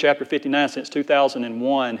 I think Chapter 59 since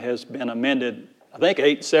 2001 has been amended, I think,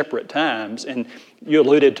 8 separate times, and you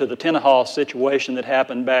alluded to the Tenaha situation that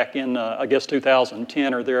happened back in,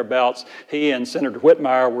 2010 or thereabouts. He and Senator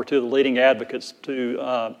Whitmire were two of the leading advocates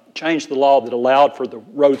to change the law that allowed for the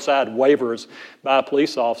roadside waivers by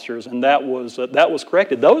police officers, and that was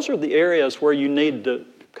corrected. Those are the areas where you need to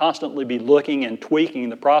constantly be looking and tweaking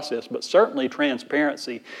the process, but certainly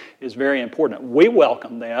transparency is very important. We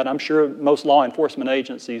welcome that. I'm sure most law enforcement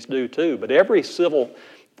agencies do too, but every civil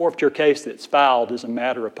forfeiture case that's filed is a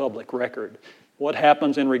matter of public record. What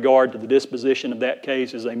happens in regard to the disposition of that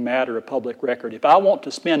case is a matter of public record. If I want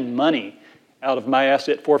to spend money out of my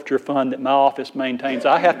asset forfeiture fund that my office maintains,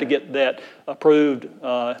 I have to get that approved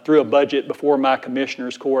through a budget before my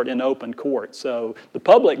commissioner's court in open court. So the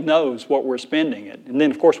public knows what we're spending it. And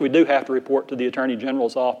then, of course, we do have to report to the Attorney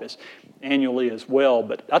General's office annually as well.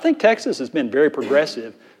 But I think Texas has been very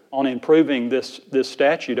progressive on improving this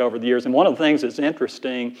statute over the years. And one of the things that's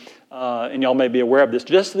interesting, and y'all may be aware of this,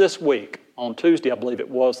 just this week, on Tuesday, I believe it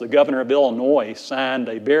was, the governor of Illinois signed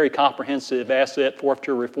a very comprehensive asset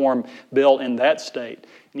forfeiture reform bill in that state.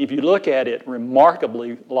 And if you look at it,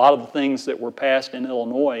 remarkably, a lot of the things that were passed in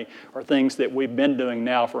Illinois are things that we've been doing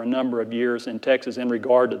now for a number of years in Texas in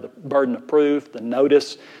regard to the burden of proof, the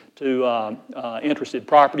notice to interested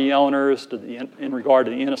property owners, in regard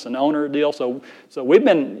to the innocent owner deal. So we've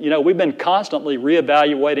been constantly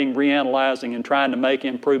reevaluating, reanalyzing, and trying to make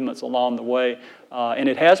improvements along the way. And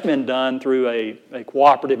it has been done through a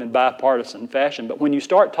cooperative and bipartisan fashion. But when you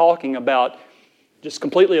start talking about just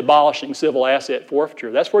completely abolishing civil asset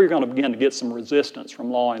forfeiture, that's where you're going to begin to get some resistance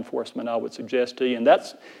from law enforcement, I would suggest to you. And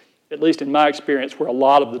that's, at least in my experience, where a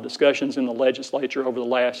lot of the discussions in the legislature over the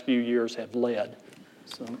last few years have led.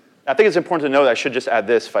 So, I think it's important to know that I should just add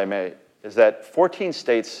this, if I may, is that 14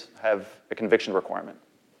 states have a conviction requirement.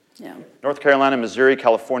 Yeah. North Carolina, Missouri,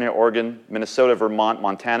 California, Oregon, Minnesota, Vermont,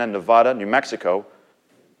 Montana, Nevada, New Mexico,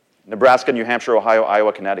 Nebraska, New Hampshire, Ohio,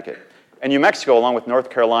 Iowa, Connecticut. And New Mexico, along with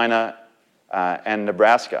North Carolina and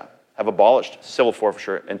Nebraska, have abolished civil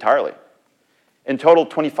forfeiture entirely. In total,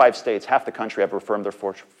 25 states, half the country, have reformed their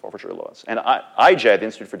forfeiture laws. And IJ, the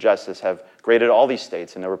Institute for Justice, have graded all these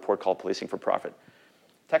states in a report called Policing for Profit.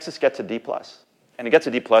 Texas gets a D+. And it gets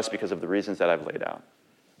a D+ because of the reasons that I've laid out.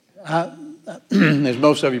 As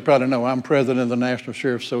most of you probably know, I'm president of the National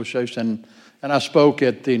Sheriff's Association, and I spoke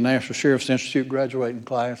at the National Sheriff's Institute graduating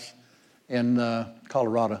class in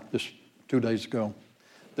Colorado just 2 days ago.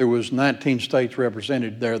 There was 19 states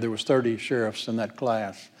represented there. There was 30 sheriffs in that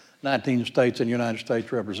class, 19 states in the United States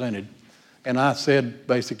represented. And I said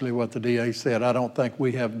basically what the DA said. I don't think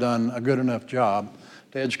we have done a good enough job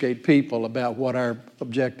to educate people about what our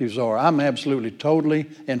objectives are. I'm absolutely, totally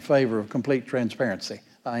in favor of complete transparency.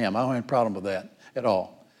 I am. I don't have a problem with that at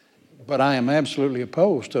all. But I am absolutely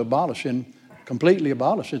opposed to completely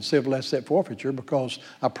abolishing civil asset forfeiture, because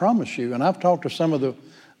I promise you, and I've talked to some of the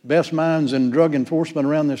best minds in drug enforcement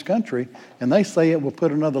around this country, and they say it will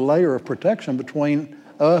put another layer of protection between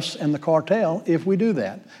us and the cartel if we do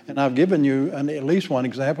that. And I've given you at least one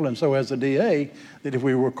example, and so has the DA, that if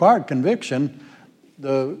we required conviction,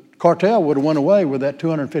 the cartel would have went away with that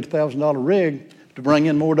 $250,000 rig to bring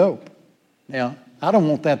in more dope. Now, I don't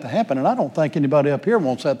want that to happen, and I don't think anybody up here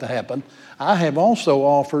wants that to happen. I have also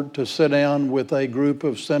offered to sit down with a group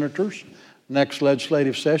of senators next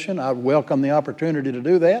legislative session. I welcome the opportunity to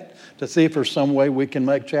do that, to see if there's some way we can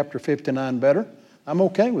make Chapter 59 better. I'm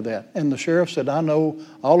okay with that. And the sheriffs that I know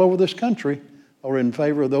all over this country are in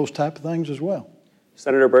favor of those type of things as well.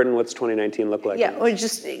 Senator Burton, what's 2019 look like? Yeah, well,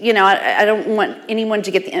 just, I don't want anyone to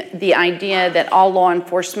get the idea that all law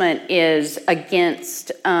enforcement is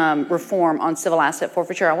against reform on civil asset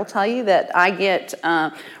forfeiture. I will tell you that I get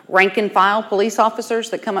rank and file police officers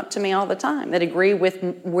that come up to me all the time that agree with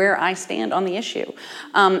where I stand on the issue,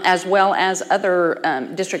 as well as other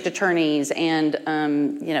district attorneys and,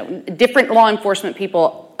 different law enforcement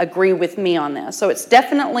people agree with me on this. So it's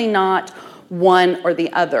definitely not one or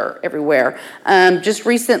the other everywhere. Just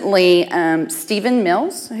recently, Stephen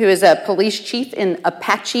Mills, who is a police chief in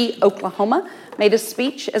Apache, Oklahoma, made a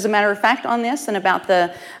speech, as a matter of fact, on this and about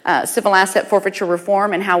the civil asset forfeiture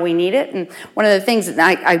reform and how we need it. And one of the things that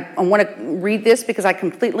I want to read this because I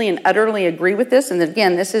completely and utterly agree with this. And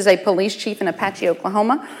again, this is a police chief in Apache,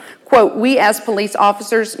 Oklahoma. Quote, "We as police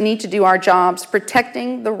officers need to do our jobs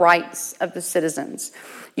protecting the rights of the citizens.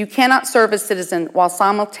 You cannot serve a citizen while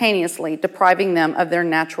simultaneously depriving them of their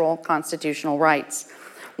natural constitutional rights.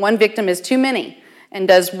 One victim is too many and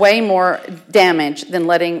does way more damage than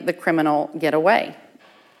letting the criminal get away."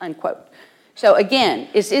 Unquote. So again,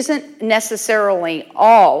 this isn't necessarily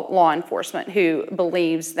all law enforcement who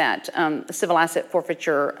believes that civil asset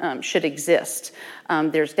forfeiture should exist.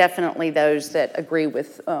 There's definitely those that agree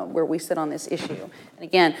with where we sit on this issue. And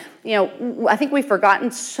again, I think we've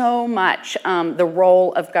forgotten so much the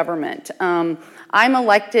role of government. I'm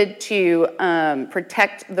elected to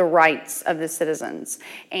protect the rights of the citizens.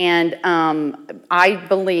 And I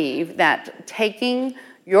believe that taking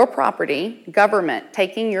Your property, government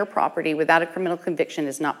taking your property without a criminal conviction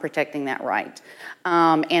is not protecting that right.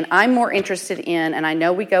 And I'm more interested in, and I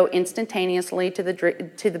know we go instantaneously to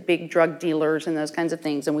the big drug dealers and those kinds of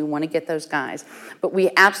things, and we want to get those guys. But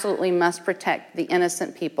we absolutely must protect the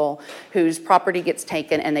innocent people whose property gets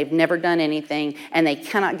taken and they've never done anything and they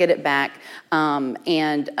cannot get it back. That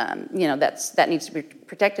needs to be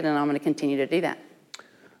protected, and I'm going to continue to do that.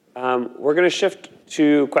 We're going to shift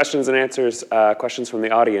to questions and answers, questions from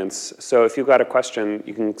the audience. So if you've got a question,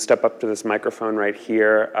 you can step up to this microphone right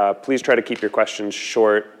here. Please try to keep your questions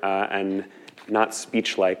short and not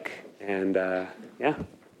speech-like. And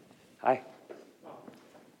hi.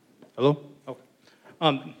 Hello?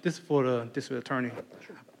 Okay. This is for the district attorney.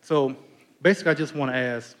 Sure. So basically, I just want to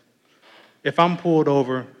ask, if I'm pulled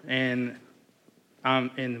over and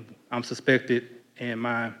I'm suspected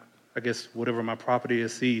and whatever my property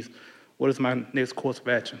is seized, what is my next course of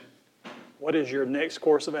action? What is your next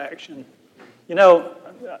course of action?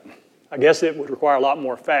 I guess it would require a lot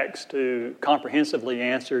more facts to comprehensively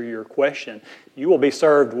answer your question. You will be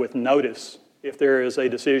served with notice if there is a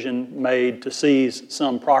decision made to seize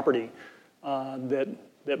some property that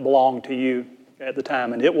belonged to you at the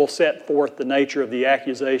time, and it will set forth the nature of the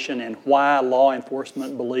accusation and why law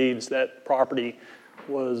enforcement believes that property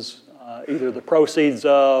was either the proceeds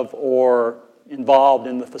of or involved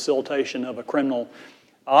in the facilitation of a criminal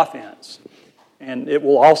offense. And that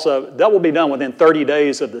will be done within 30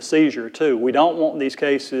 days of the seizure too. We don't want these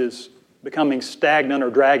cases becoming stagnant or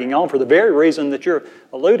dragging on for the very reason that you're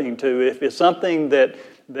alluding to. If it's something that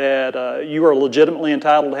you are legitimately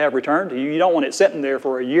entitled to have returned to you, you don't want it sitting there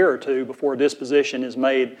for a year or two before disposition is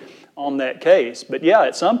made on that case. But yeah,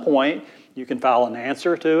 at some point, you can file an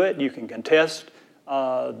answer to it. You can contest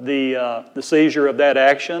the seizure of that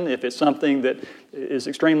action. If it's something that is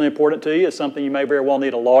extremely important to you, it's something you may very well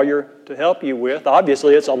need a lawyer to help you with.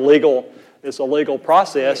 Obviously, it's a legal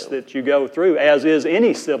process that you go through, as is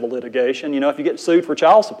any civil litigation. If you get sued for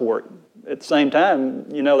child support, at the same time,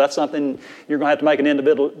 that's something you're going to have to make an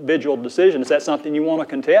individual decision. Is that something you want to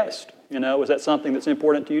contest? Is that something that's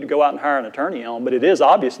important to you to go out and hire an attorney on? But it is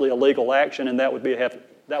obviously a legal action, and that would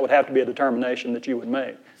have to be a determination that you would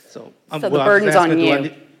make. So the burden's on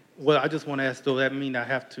you. I just want to ask, does that mean I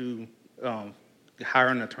have to hire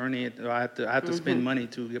an attorney? Or I have to spend money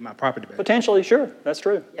to get my property back? Potentially, sure. That's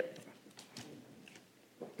true. Yep.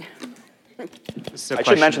 I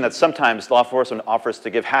should mention that sometimes law enforcement offers to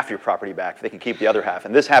give half your property back if they can keep the other half,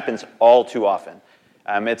 and this happens all too often.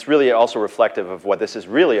 It's really also reflective of what this is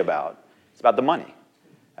really about. It's about the money.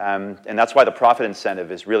 And that's why the profit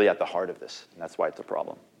incentive is really at the heart of this, and that's why it's a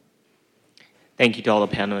problem. Thank you to all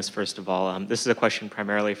the panelists, first of all. This is a question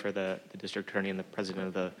primarily for the district attorney and the president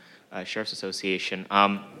of the Sheriff's Association.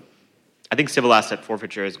 I think civil asset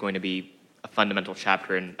forfeiture is going to be a fundamental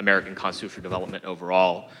chapter in American constitutional development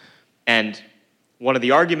overall. And one of the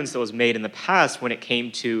arguments that was made in the past when it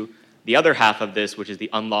came to the other half of this, which is the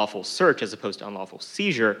unlawful search as opposed to unlawful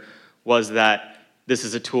seizure, was that this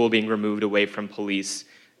is a tool being removed away from police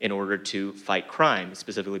in order to fight crime,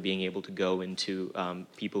 specifically being able to go into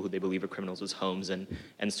people who they believe are criminals' homes and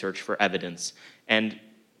search for evidence. And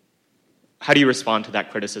how do you respond to that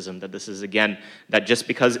criticism that this is, again, that just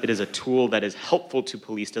because it is a tool that is helpful to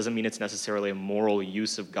police doesn't mean it's necessarily a moral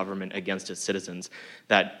use of government against its citizens,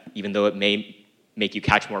 that even though it may make you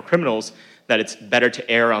catch more criminals, that it's better to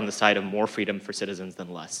err on the side of more freedom for citizens than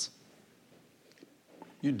less?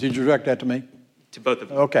 Did you direct that to me? To both of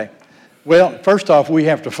you. Okay. Well, first off, we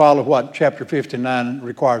have to follow what Chapter 59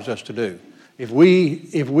 requires us to do. If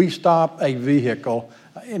we stop a vehicle,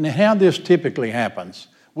 and how this typically happens,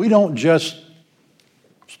 we don't just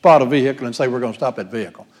spot a vehicle and say we're going to stop that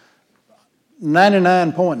vehicle.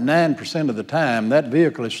 99.9% of the time, that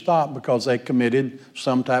vehicle is stopped because they committed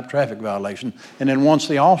some type of traffic violation. And then once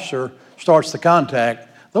the officer starts the contact,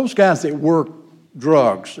 those guys that work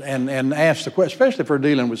drugs and ask the question, especially if we're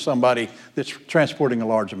dealing with somebody that's transporting a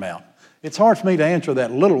large amount. It's hard for me to answer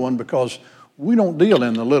that little one because we don't deal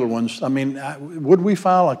in the little ones. I mean, would we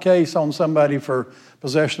file a case on somebody for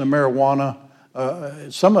possession of marijuana?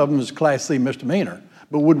 Some of them is Class C misdemeanor.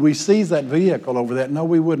 But would we seize that vehicle over that? No,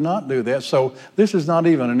 we would not do that. So this is not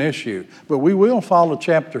even an issue. But we will follow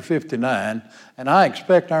Chapter 59, and I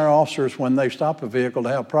expect our officers, when they stop a vehicle, to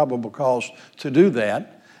have probable cause to do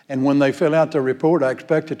that. And when they fill out their report, I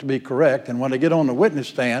expect it to be correct. And when they get on the witness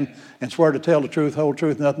stand and swear to tell the truth, whole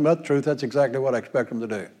truth, nothing but the truth, that's exactly what I expect them to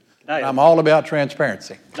do. I'm all about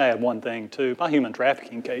transparency. I add one thing, too. My human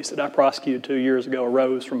trafficking case that I prosecuted 2 years ago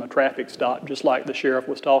arose from a traffic stop, just like the sheriff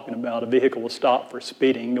was talking about. A vehicle was stopped for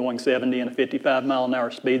speeding, going 70 in a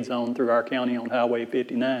 55-mile-an-hour speed zone through our county on Highway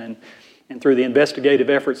 59. And through the investigative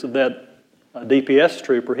efforts of that DPS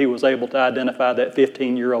trooper, he was able to identify that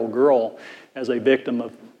 15-year-old girl as a victim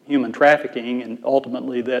of human trafficking, and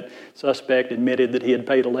ultimately that suspect admitted that he had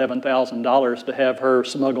paid $11,000 to have her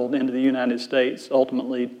smuggled into the United States,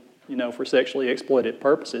 ultimately, for sexually exploited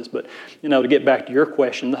purposes. But, to get back to your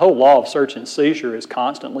question, the whole law of search and seizure is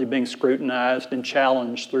constantly being scrutinized and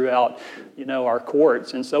challenged throughout, our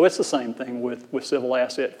courts. And so it's the same thing with civil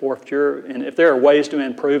asset forfeiture. And if there are ways to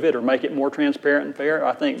improve it or make it more transparent and fair,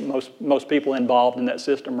 I think most people involved in that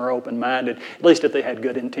system are open-minded, at least if they had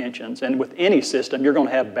good intentions. And with any system, you're going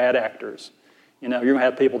to have bad actors. You're going to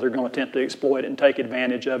have people that are going to attempt to exploit it and take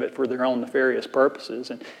advantage of it for their own nefarious purposes.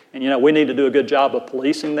 And we need to do a good job of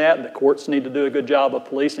policing that. The courts need to do a good job of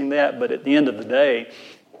policing that. But at the end of the day,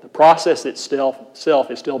 the process itself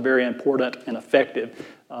is still very important and effective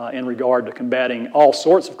in regard to combating all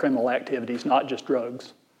sorts of criminal activities, not just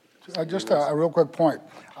drugs. Just a real quick point.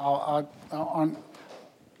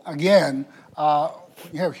 Again,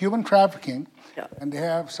 you have human trafficking. Yeah. And they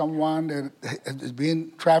have someone that is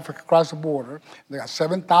being trafficked across the border. They got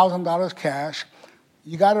 $7,000 cash.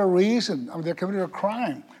 You got a reason. They committed a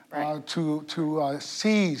crime to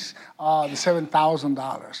seize the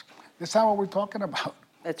 $7,000. That's not what we're talking about.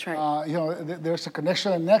 That's right. There's a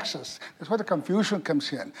connection and nexus. That's where the confusion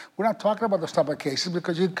comes in. We're not talking about those type of cases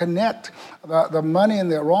because you connect the money and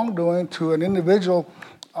the wrongdoing to an individual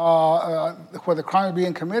where the crime is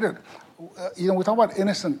being committed. We talk about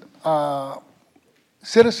innocent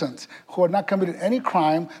citizens who are not committed any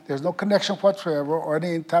crime. There's no connection whatsoever or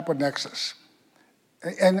any type of nexus.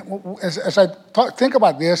 And as I think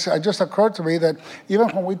about this, it just occurred to me that even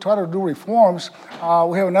when we try to do reforms,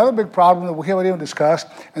 we have another big problem that we haven't even discussed,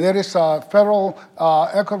 and that is federal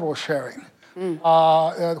equitable sharing,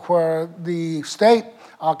 where the state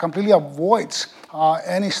completely avoids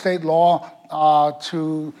any state law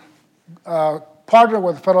to partner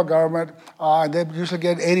with the federal government. They usually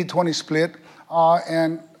get 80-20 split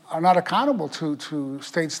and are not accountable to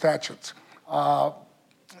state statutes.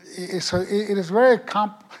 It is a very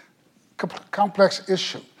complex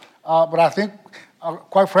issue. But I think,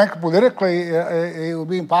 quite frankly, politically, it would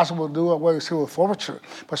be impossible to do away with civil forfeiture.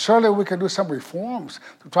 But surely we can do some reforms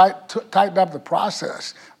to try to tighten up the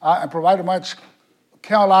process and provide a much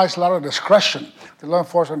canalize a lot of discretion that law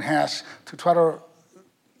enforcement has to try to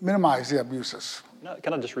minimize the abuses.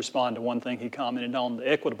 Can I just respond to one thing he commented on, the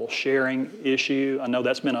equitable sharing issue? I know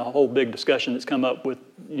that's been a whole big discussion that's come up with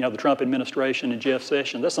the Trump administration and Jeff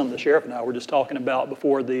Sessions. That's something the sheriff and I were just talking about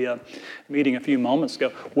before the meeting a few moments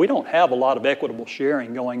ago. We don't have a lot of equitable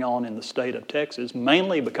sharing going on in the state of Texas,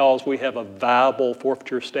 mainly because we have a viable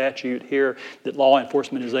forfeiture statute here that law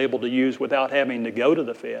enforcement is able to use without having to go to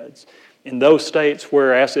the feds. In those states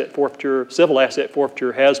where civil asset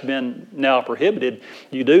forfeiture has been now prohibited,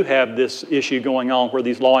 you do have this issue going on where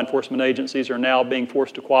these law enforcement agencies are now being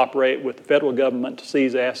forced to cooperate with the federal government to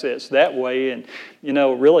seize assets that way. And,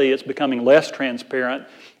 really it's becoming less transparent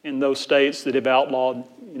in those states that have outlawed,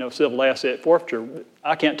 civil asset forfeiture.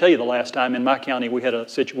 I can't tell you the last time in my county we had a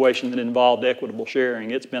situation that involved equitable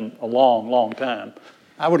sharing. It's been a long, long time.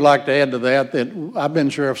 I would like to add to that I've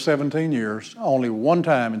been sheriff 17 years. Only one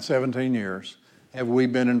time in 17 years have we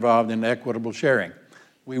been involved in equitable sharing.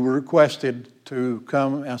 We were requested to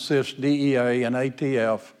come assist DEA and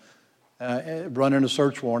ATF running a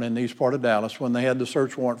search warrant in the east part of Dallas when they had the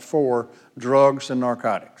search warrant for drugs and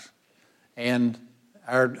narcotics. And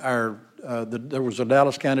there was a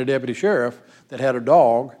Dallas County deputy sheriff that had a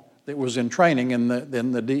dog that was in training, and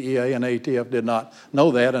then the DEA and ATF did not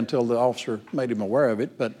know that until the officer made him aware of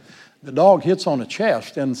it. But the dog hits on a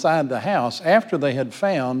chest inside the house after they had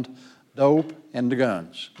found dope and the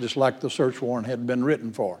guns, just like the search warrant had been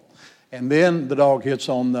written for. And then the dog hits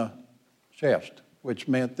on the chest, which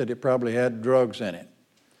meant that it probably had drugs in it.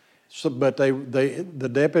 So, but the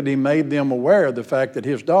deputy made them aware of the fact that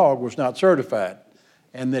his dog was not certified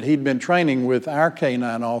and that he'd been training with our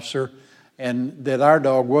canine officer and that our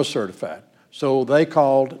dog was certified. So they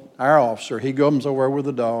called our officer. He comes over with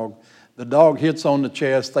the dog. The dog hits on the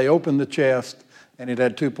chest. They open the chest, and it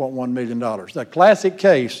had $2.1 million. The classic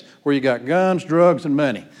case where you got guns, drugs, and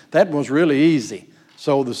money. That was really easy.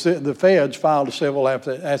 So the feds filed a civil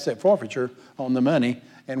asset forfeiture on the money,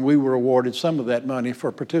 and we were awarded some of that money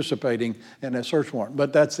for participating in that search warrant.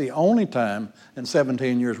 But that's the only time in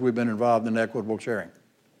 17 years we've been involved in equitable sharing.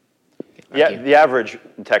 Yeah, the average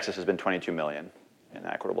in Texas has been $22 million in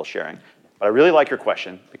equitable sharing. But I really like your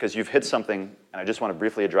question because you've hit something, and I just want to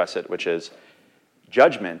briefly address it, which is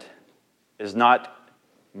judgment is not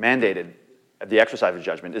mandated, the exercise of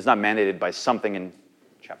judgment is not mandated by something in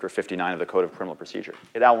Chapter 59 of the Code of Criminal Procedure.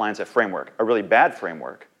 It outlines a framework, a really bad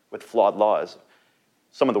framework with flawed laws.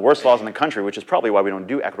 Some of the worst laws in the country, which is probably why we don't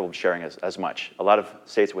do equitable sharing as much. A lot of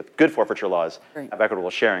states with good forfeiture laws have equitable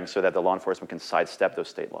sharing so that the law enforcement can sidestep those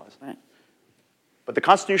state laws. Right. But the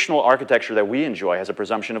constitutional architecture that we enjoy has a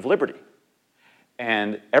presumption of liberty.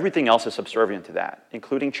 And everything else is subservient to that,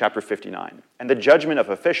 including Chapter 59. And the judgment of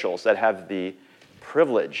officials that have the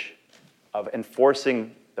privilege of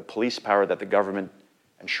enforcing the police power that the government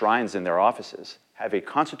enshrines in their offices have a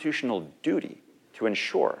constitutional duty to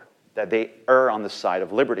ensure that they err on the side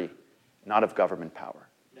of liberty, not of government power.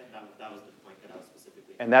 That was the point that I was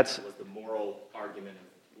specifically. And that's was the moral argument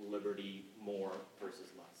of liberty more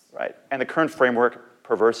versus less. right. And the current framework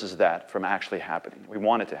perverses that from actually happening. We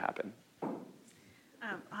want it to happen.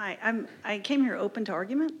 Hi, I came here open to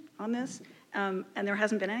argument on this, and there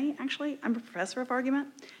hasn't been any, actually. I'm a professor of argument,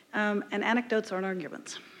 and anecdotes aren't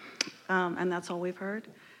arguments. And that's all we've heard.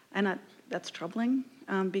 And that's troubling,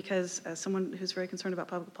 because as someone who's very concerned about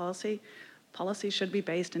public policy, policy should be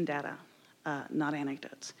based in data, not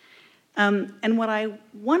anecdotes. And what I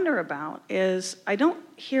wonder about is, I don't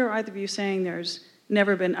hear either of you saying there's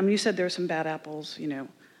never been, I mean, you said there's some bad apples, you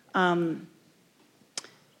know.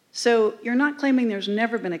 So you're not claiming there's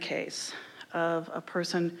never been a case of a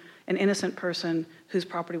person, an innocent person whose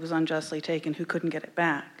property was unjustly taken who couldn't get it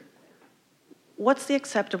back. What's the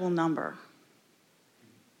acceptable number?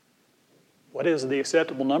 What is the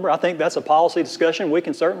acceptable number? I think that's a policy discussion we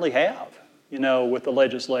can certainly have, you know, with the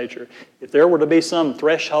legislature. If there were to be some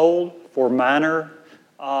threshold for minor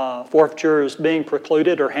forfeitures being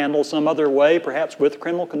precluded or handled some other way, perhaps with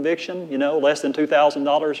criminal conviction, you know, less than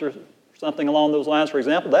 $2,000 or something along those lines, for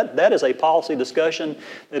example, that is a policy discussion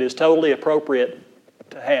that is totally appropriate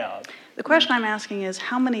to have. The question I'm asking is,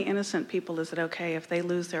 how many innocent people is it okay if they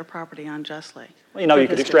lose their property unjustly? Well, you know, you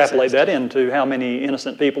could extrapolate that into how many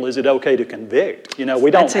innocent people is it okay to convict. You know,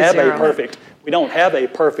 we don't have a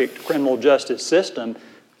perfect criminal justice system,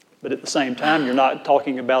 but at the same time, you're not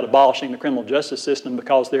talking about abolishing the criminal justice system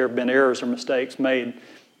because there have been errors or mistakes made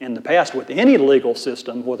in the past with any legal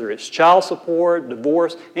system, whether it's child support,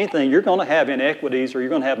 divorce, anything. You're going to have inequities or you're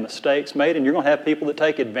going to have mistakes made, and you're going to have people that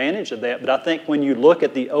take advantage of that. But I think when you look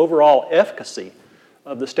at the overall efficacy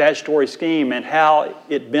of the statutory scheme and how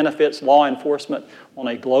it benefits law enforcement on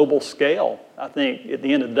a global scale, I think at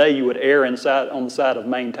the end of the day you would err on the side of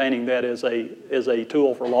maintaining that as a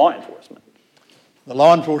tool for law enforcement. The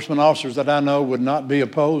law enforcement officers that I know would not be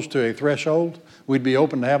opposed to a threshold. We'd be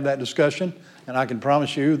open to have that discussion. And I can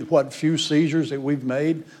promise you that what few seizures that we've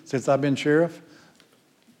made since I've been sheriff,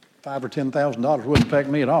 $5,000 or $10,000 wouldn't affect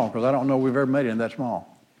me at all, because I don't know we've ever made it that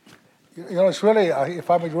small. You know, it's really,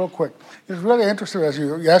 if I may real quick, it's really interesting as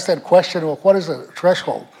you asked that question, well, what is the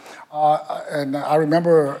threshold? And I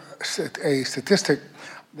remember a statistic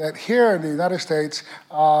that here in the United States,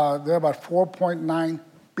 there are about $4.9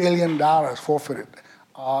 billion forfeited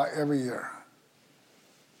every year.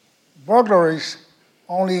 Burglaries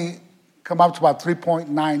only come up to about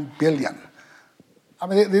 3.9 billion. I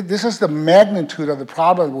mean, this is the magnitude of the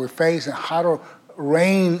problem we face and how to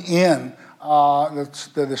rein in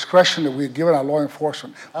the discretion that we've given our law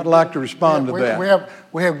enforcement. I'd like to respond to that.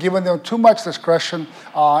 We have given them too much discretion,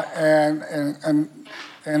 and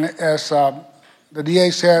as the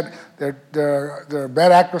DA said, there are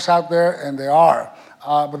bad actors out there, and they are.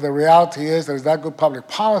 But the reality is there's not good public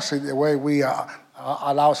policy the way we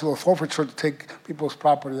allow civil forfeiture to take people's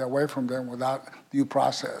property away from them without due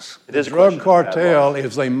process. The drug cartel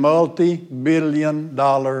is a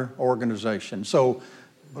multi-billion-dollar organization. So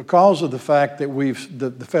because of the fact that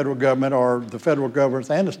the federal government or the federal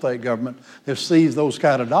government and the state government have seized those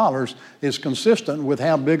kind of dollars is consistent with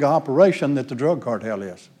how big an operation that the drug cartel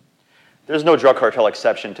is. There's no drug cartel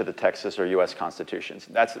exception to the Texas or U.S. constitutions.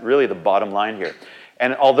 That's really the bottom line here.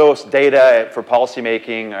 And although data for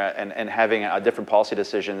policymaking and having different policy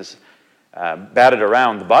decisions batted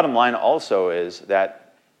around, the bottom line also is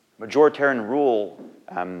that majoritarian rule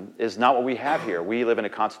is not what we have here. We live in a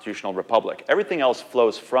constitutional republic. Everything else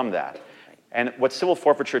flows from that. And what civil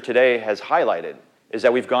forfeiture today has highlighted is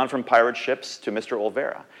that we've gone from pirate ships to Mr.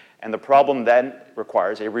 Olvera. And the problem then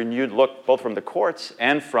requires a renewed look both from the courts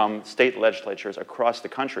and from state legislatures across the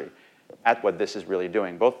country at what this is really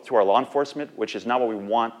doing, both to our law enforcement, which is not what we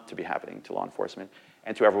want to be happening to law enforcement,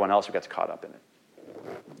 and to everyone else who gets caught up in it.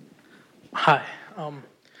 Hi.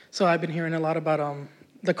 So I've been hearing a lot about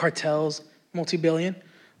the cartels, multi-billion.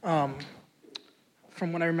 From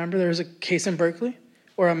what I remember, there was a case in Berkeley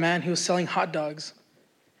where a man who was selling hot dogs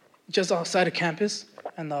just outside of campus,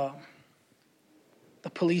 and the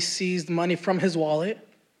police seized money from his wallet,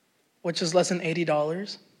 which is less than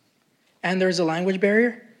 $80, and there's a language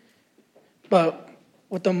barrier. But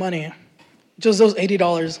with the money, just those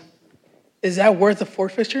 $80, is that worth a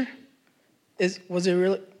forfeiture? Was it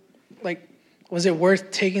really, like, was it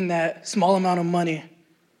worth taking that small amount of money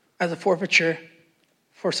as a forfeiture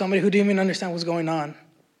for somebody who didn't even understand what's going on?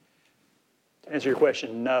 To answer your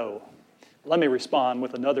question, no. Let me respond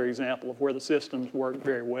with another example of where the systems work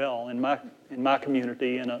very well. In my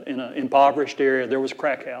community, in an impoverished area, there was a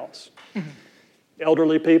crack house.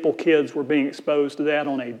 Elderly people, kids were being exposed to that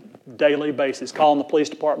on a daily basis, calling the police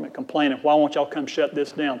department, complaining, why won't y'all come shut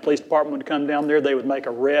this down? Police department would come down there, they would make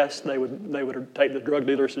arrests, they would take the drug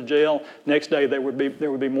dealers to jail. Next day, there would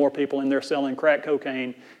be more people in there selling crack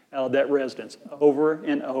cocaine out of that residence, over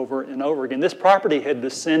and over and over again. This property had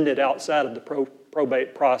descended outside of the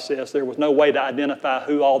probate process. There was no way to identify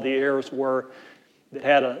who all the heirs were that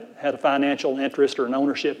had a financial interest or an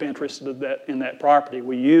ownership interest in that property.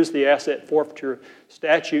 We used the asset forfeiture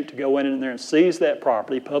statute to go in there and seize that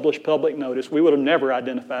property, publish public notice. We would have never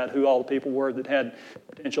identified who all the people were that had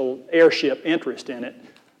potential heirship interest in it.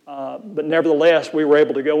 But nevertheless, we were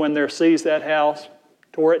able to go in there, seize that house,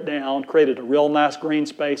 tore it down, created a real nice green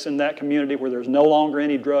space in that community where there's no longer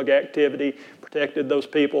any drug activity, protected those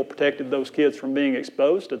people, protected those kids from being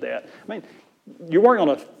exposed to that. I mean, you weren't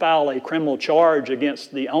going to file a criminal charge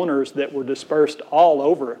against the owners that were dispersed all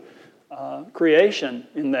over creation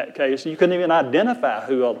in that case. You couldn't even identify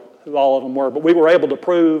who all of them were, but we were able to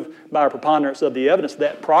prove by a preponderance of the evidence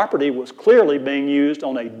that property was clearly being used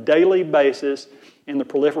on a daily basis in the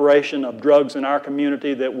proliferation of drugs in our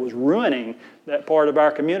community that was ruining that part of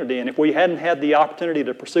our community. And if we hadn't had the opportunity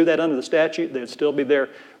to pursue that under the statute, they'd still be there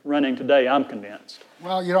running today, I'm convinced.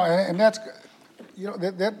 Well, and that's,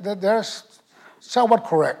 there's somewhat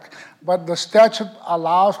correct, but the statute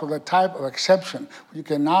allows for the type of exception. You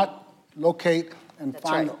cannot locate and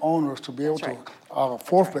find owners to be able to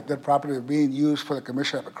forfeit that property being used for the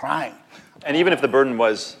commission of a crime. And even if the burden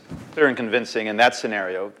was clear and convincing in that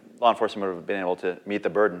scenario, law enforcement would have been able to meet the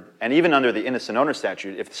burden. And even under the innocent owner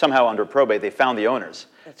statute, if somehow under probate they found the owners,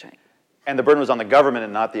 That's right. and the burden was on the government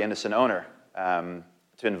and not the innocent owner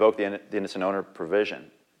to invoke the innocent owner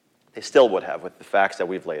provision, they still would have with the facts that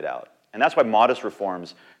we've laid out. And that's why modest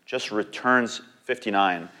reforms just returns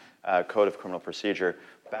 59 Code of Criminal Procedure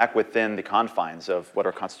back within the confines of what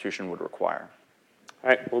our Constitution would require. All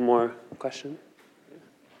right, one more question.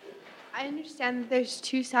 I understand that there's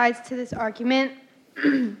two sides to this argument.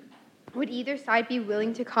 Would either side be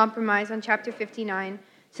willing to compromise on Chapter 59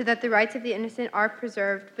 so that the rights of the innocent are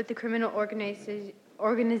preserved, but the criminal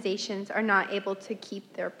organizations are not able to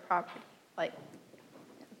keep their property?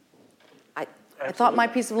 I thought my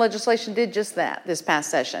piece of legislation did just that this past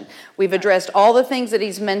session. We've addressed all the things that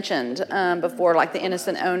he's mentioned before, like the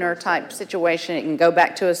innocent owner type situation. It can go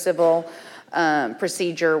back to a civil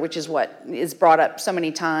procedure, which is what is brought up so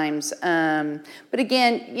many times. But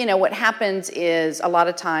again, what happens is a lot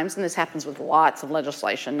of times, and this happens with lots of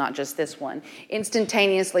legislation, not just this one,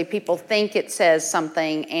 instantaneously people think it says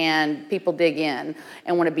something and people dig in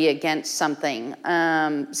and want to be against something.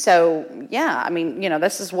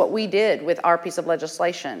 This is what we did with our piece of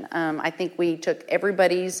legislation. I think we took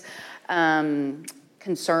everybody's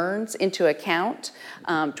concerns into account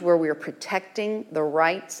to where we are protecting the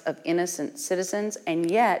rights of innocent citizens and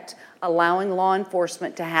yet allowing law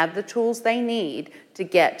enforcement to have the tools they need to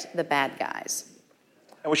get the bad guys.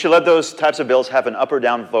 And we should let those types of bills have an up or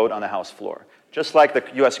down vote on the House floor. Just like the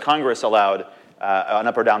U.S. Congress allowed an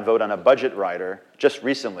up or down vote on a budget rider just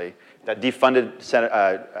recently that defunded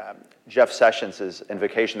Jeff Sessions'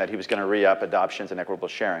 invocation that he was going to re-up adoptions and equitable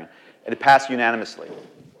sharing. And it passed unanimously.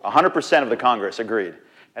 100% of the Congress agreed,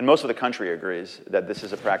 and most of the country agrees that this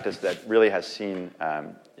is a practice that really has seen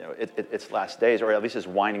its last days, or at least its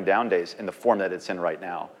winding down days, in the form that it's in right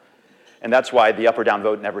now. And that's why the up or down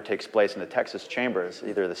vote never takes place in the Texas chambers,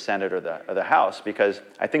 either the Senate or the House, because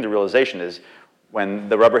I think the realization is when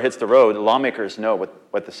the rubber hits the road, lawmakers know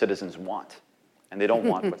what the citizens want, and they don't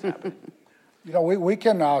want what's happening. We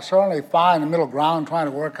can certainly find the middle ground trying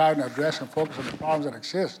to work out and address and focus on the problems that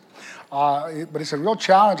exist. But it's a real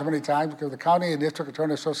challenge many times because the County and District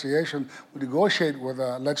Attorney Association will negotiate with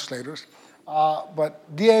legislators.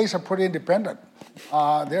 But DAs are pretty independent.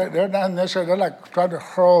 They're not necessarily, they're like trying to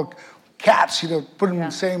hurl cats, put them in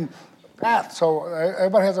the same path. So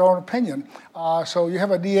everybody has their own opinion. So you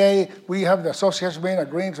have a DA, we have the association being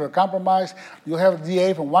agreeing to a compromise. You have a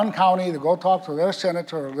DA from one county to go talk to their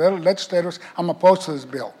senator or their legislators. I'm opposed to this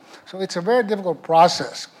bill. So it's a very difficult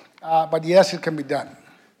process. But yes, it can be done.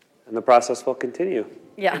 And the process will continue.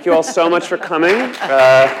 Yeah. Thank you all so much for coming.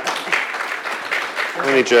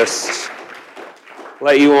 Let me just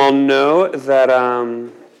let you all know that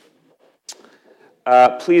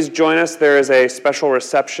Please join us. There is a special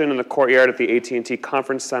reception in the courtyard at the AT&T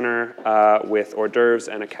Conference Center with hors d'oeuvres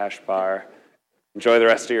and a cash bar. Enjoy the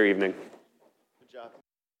rest of your evening.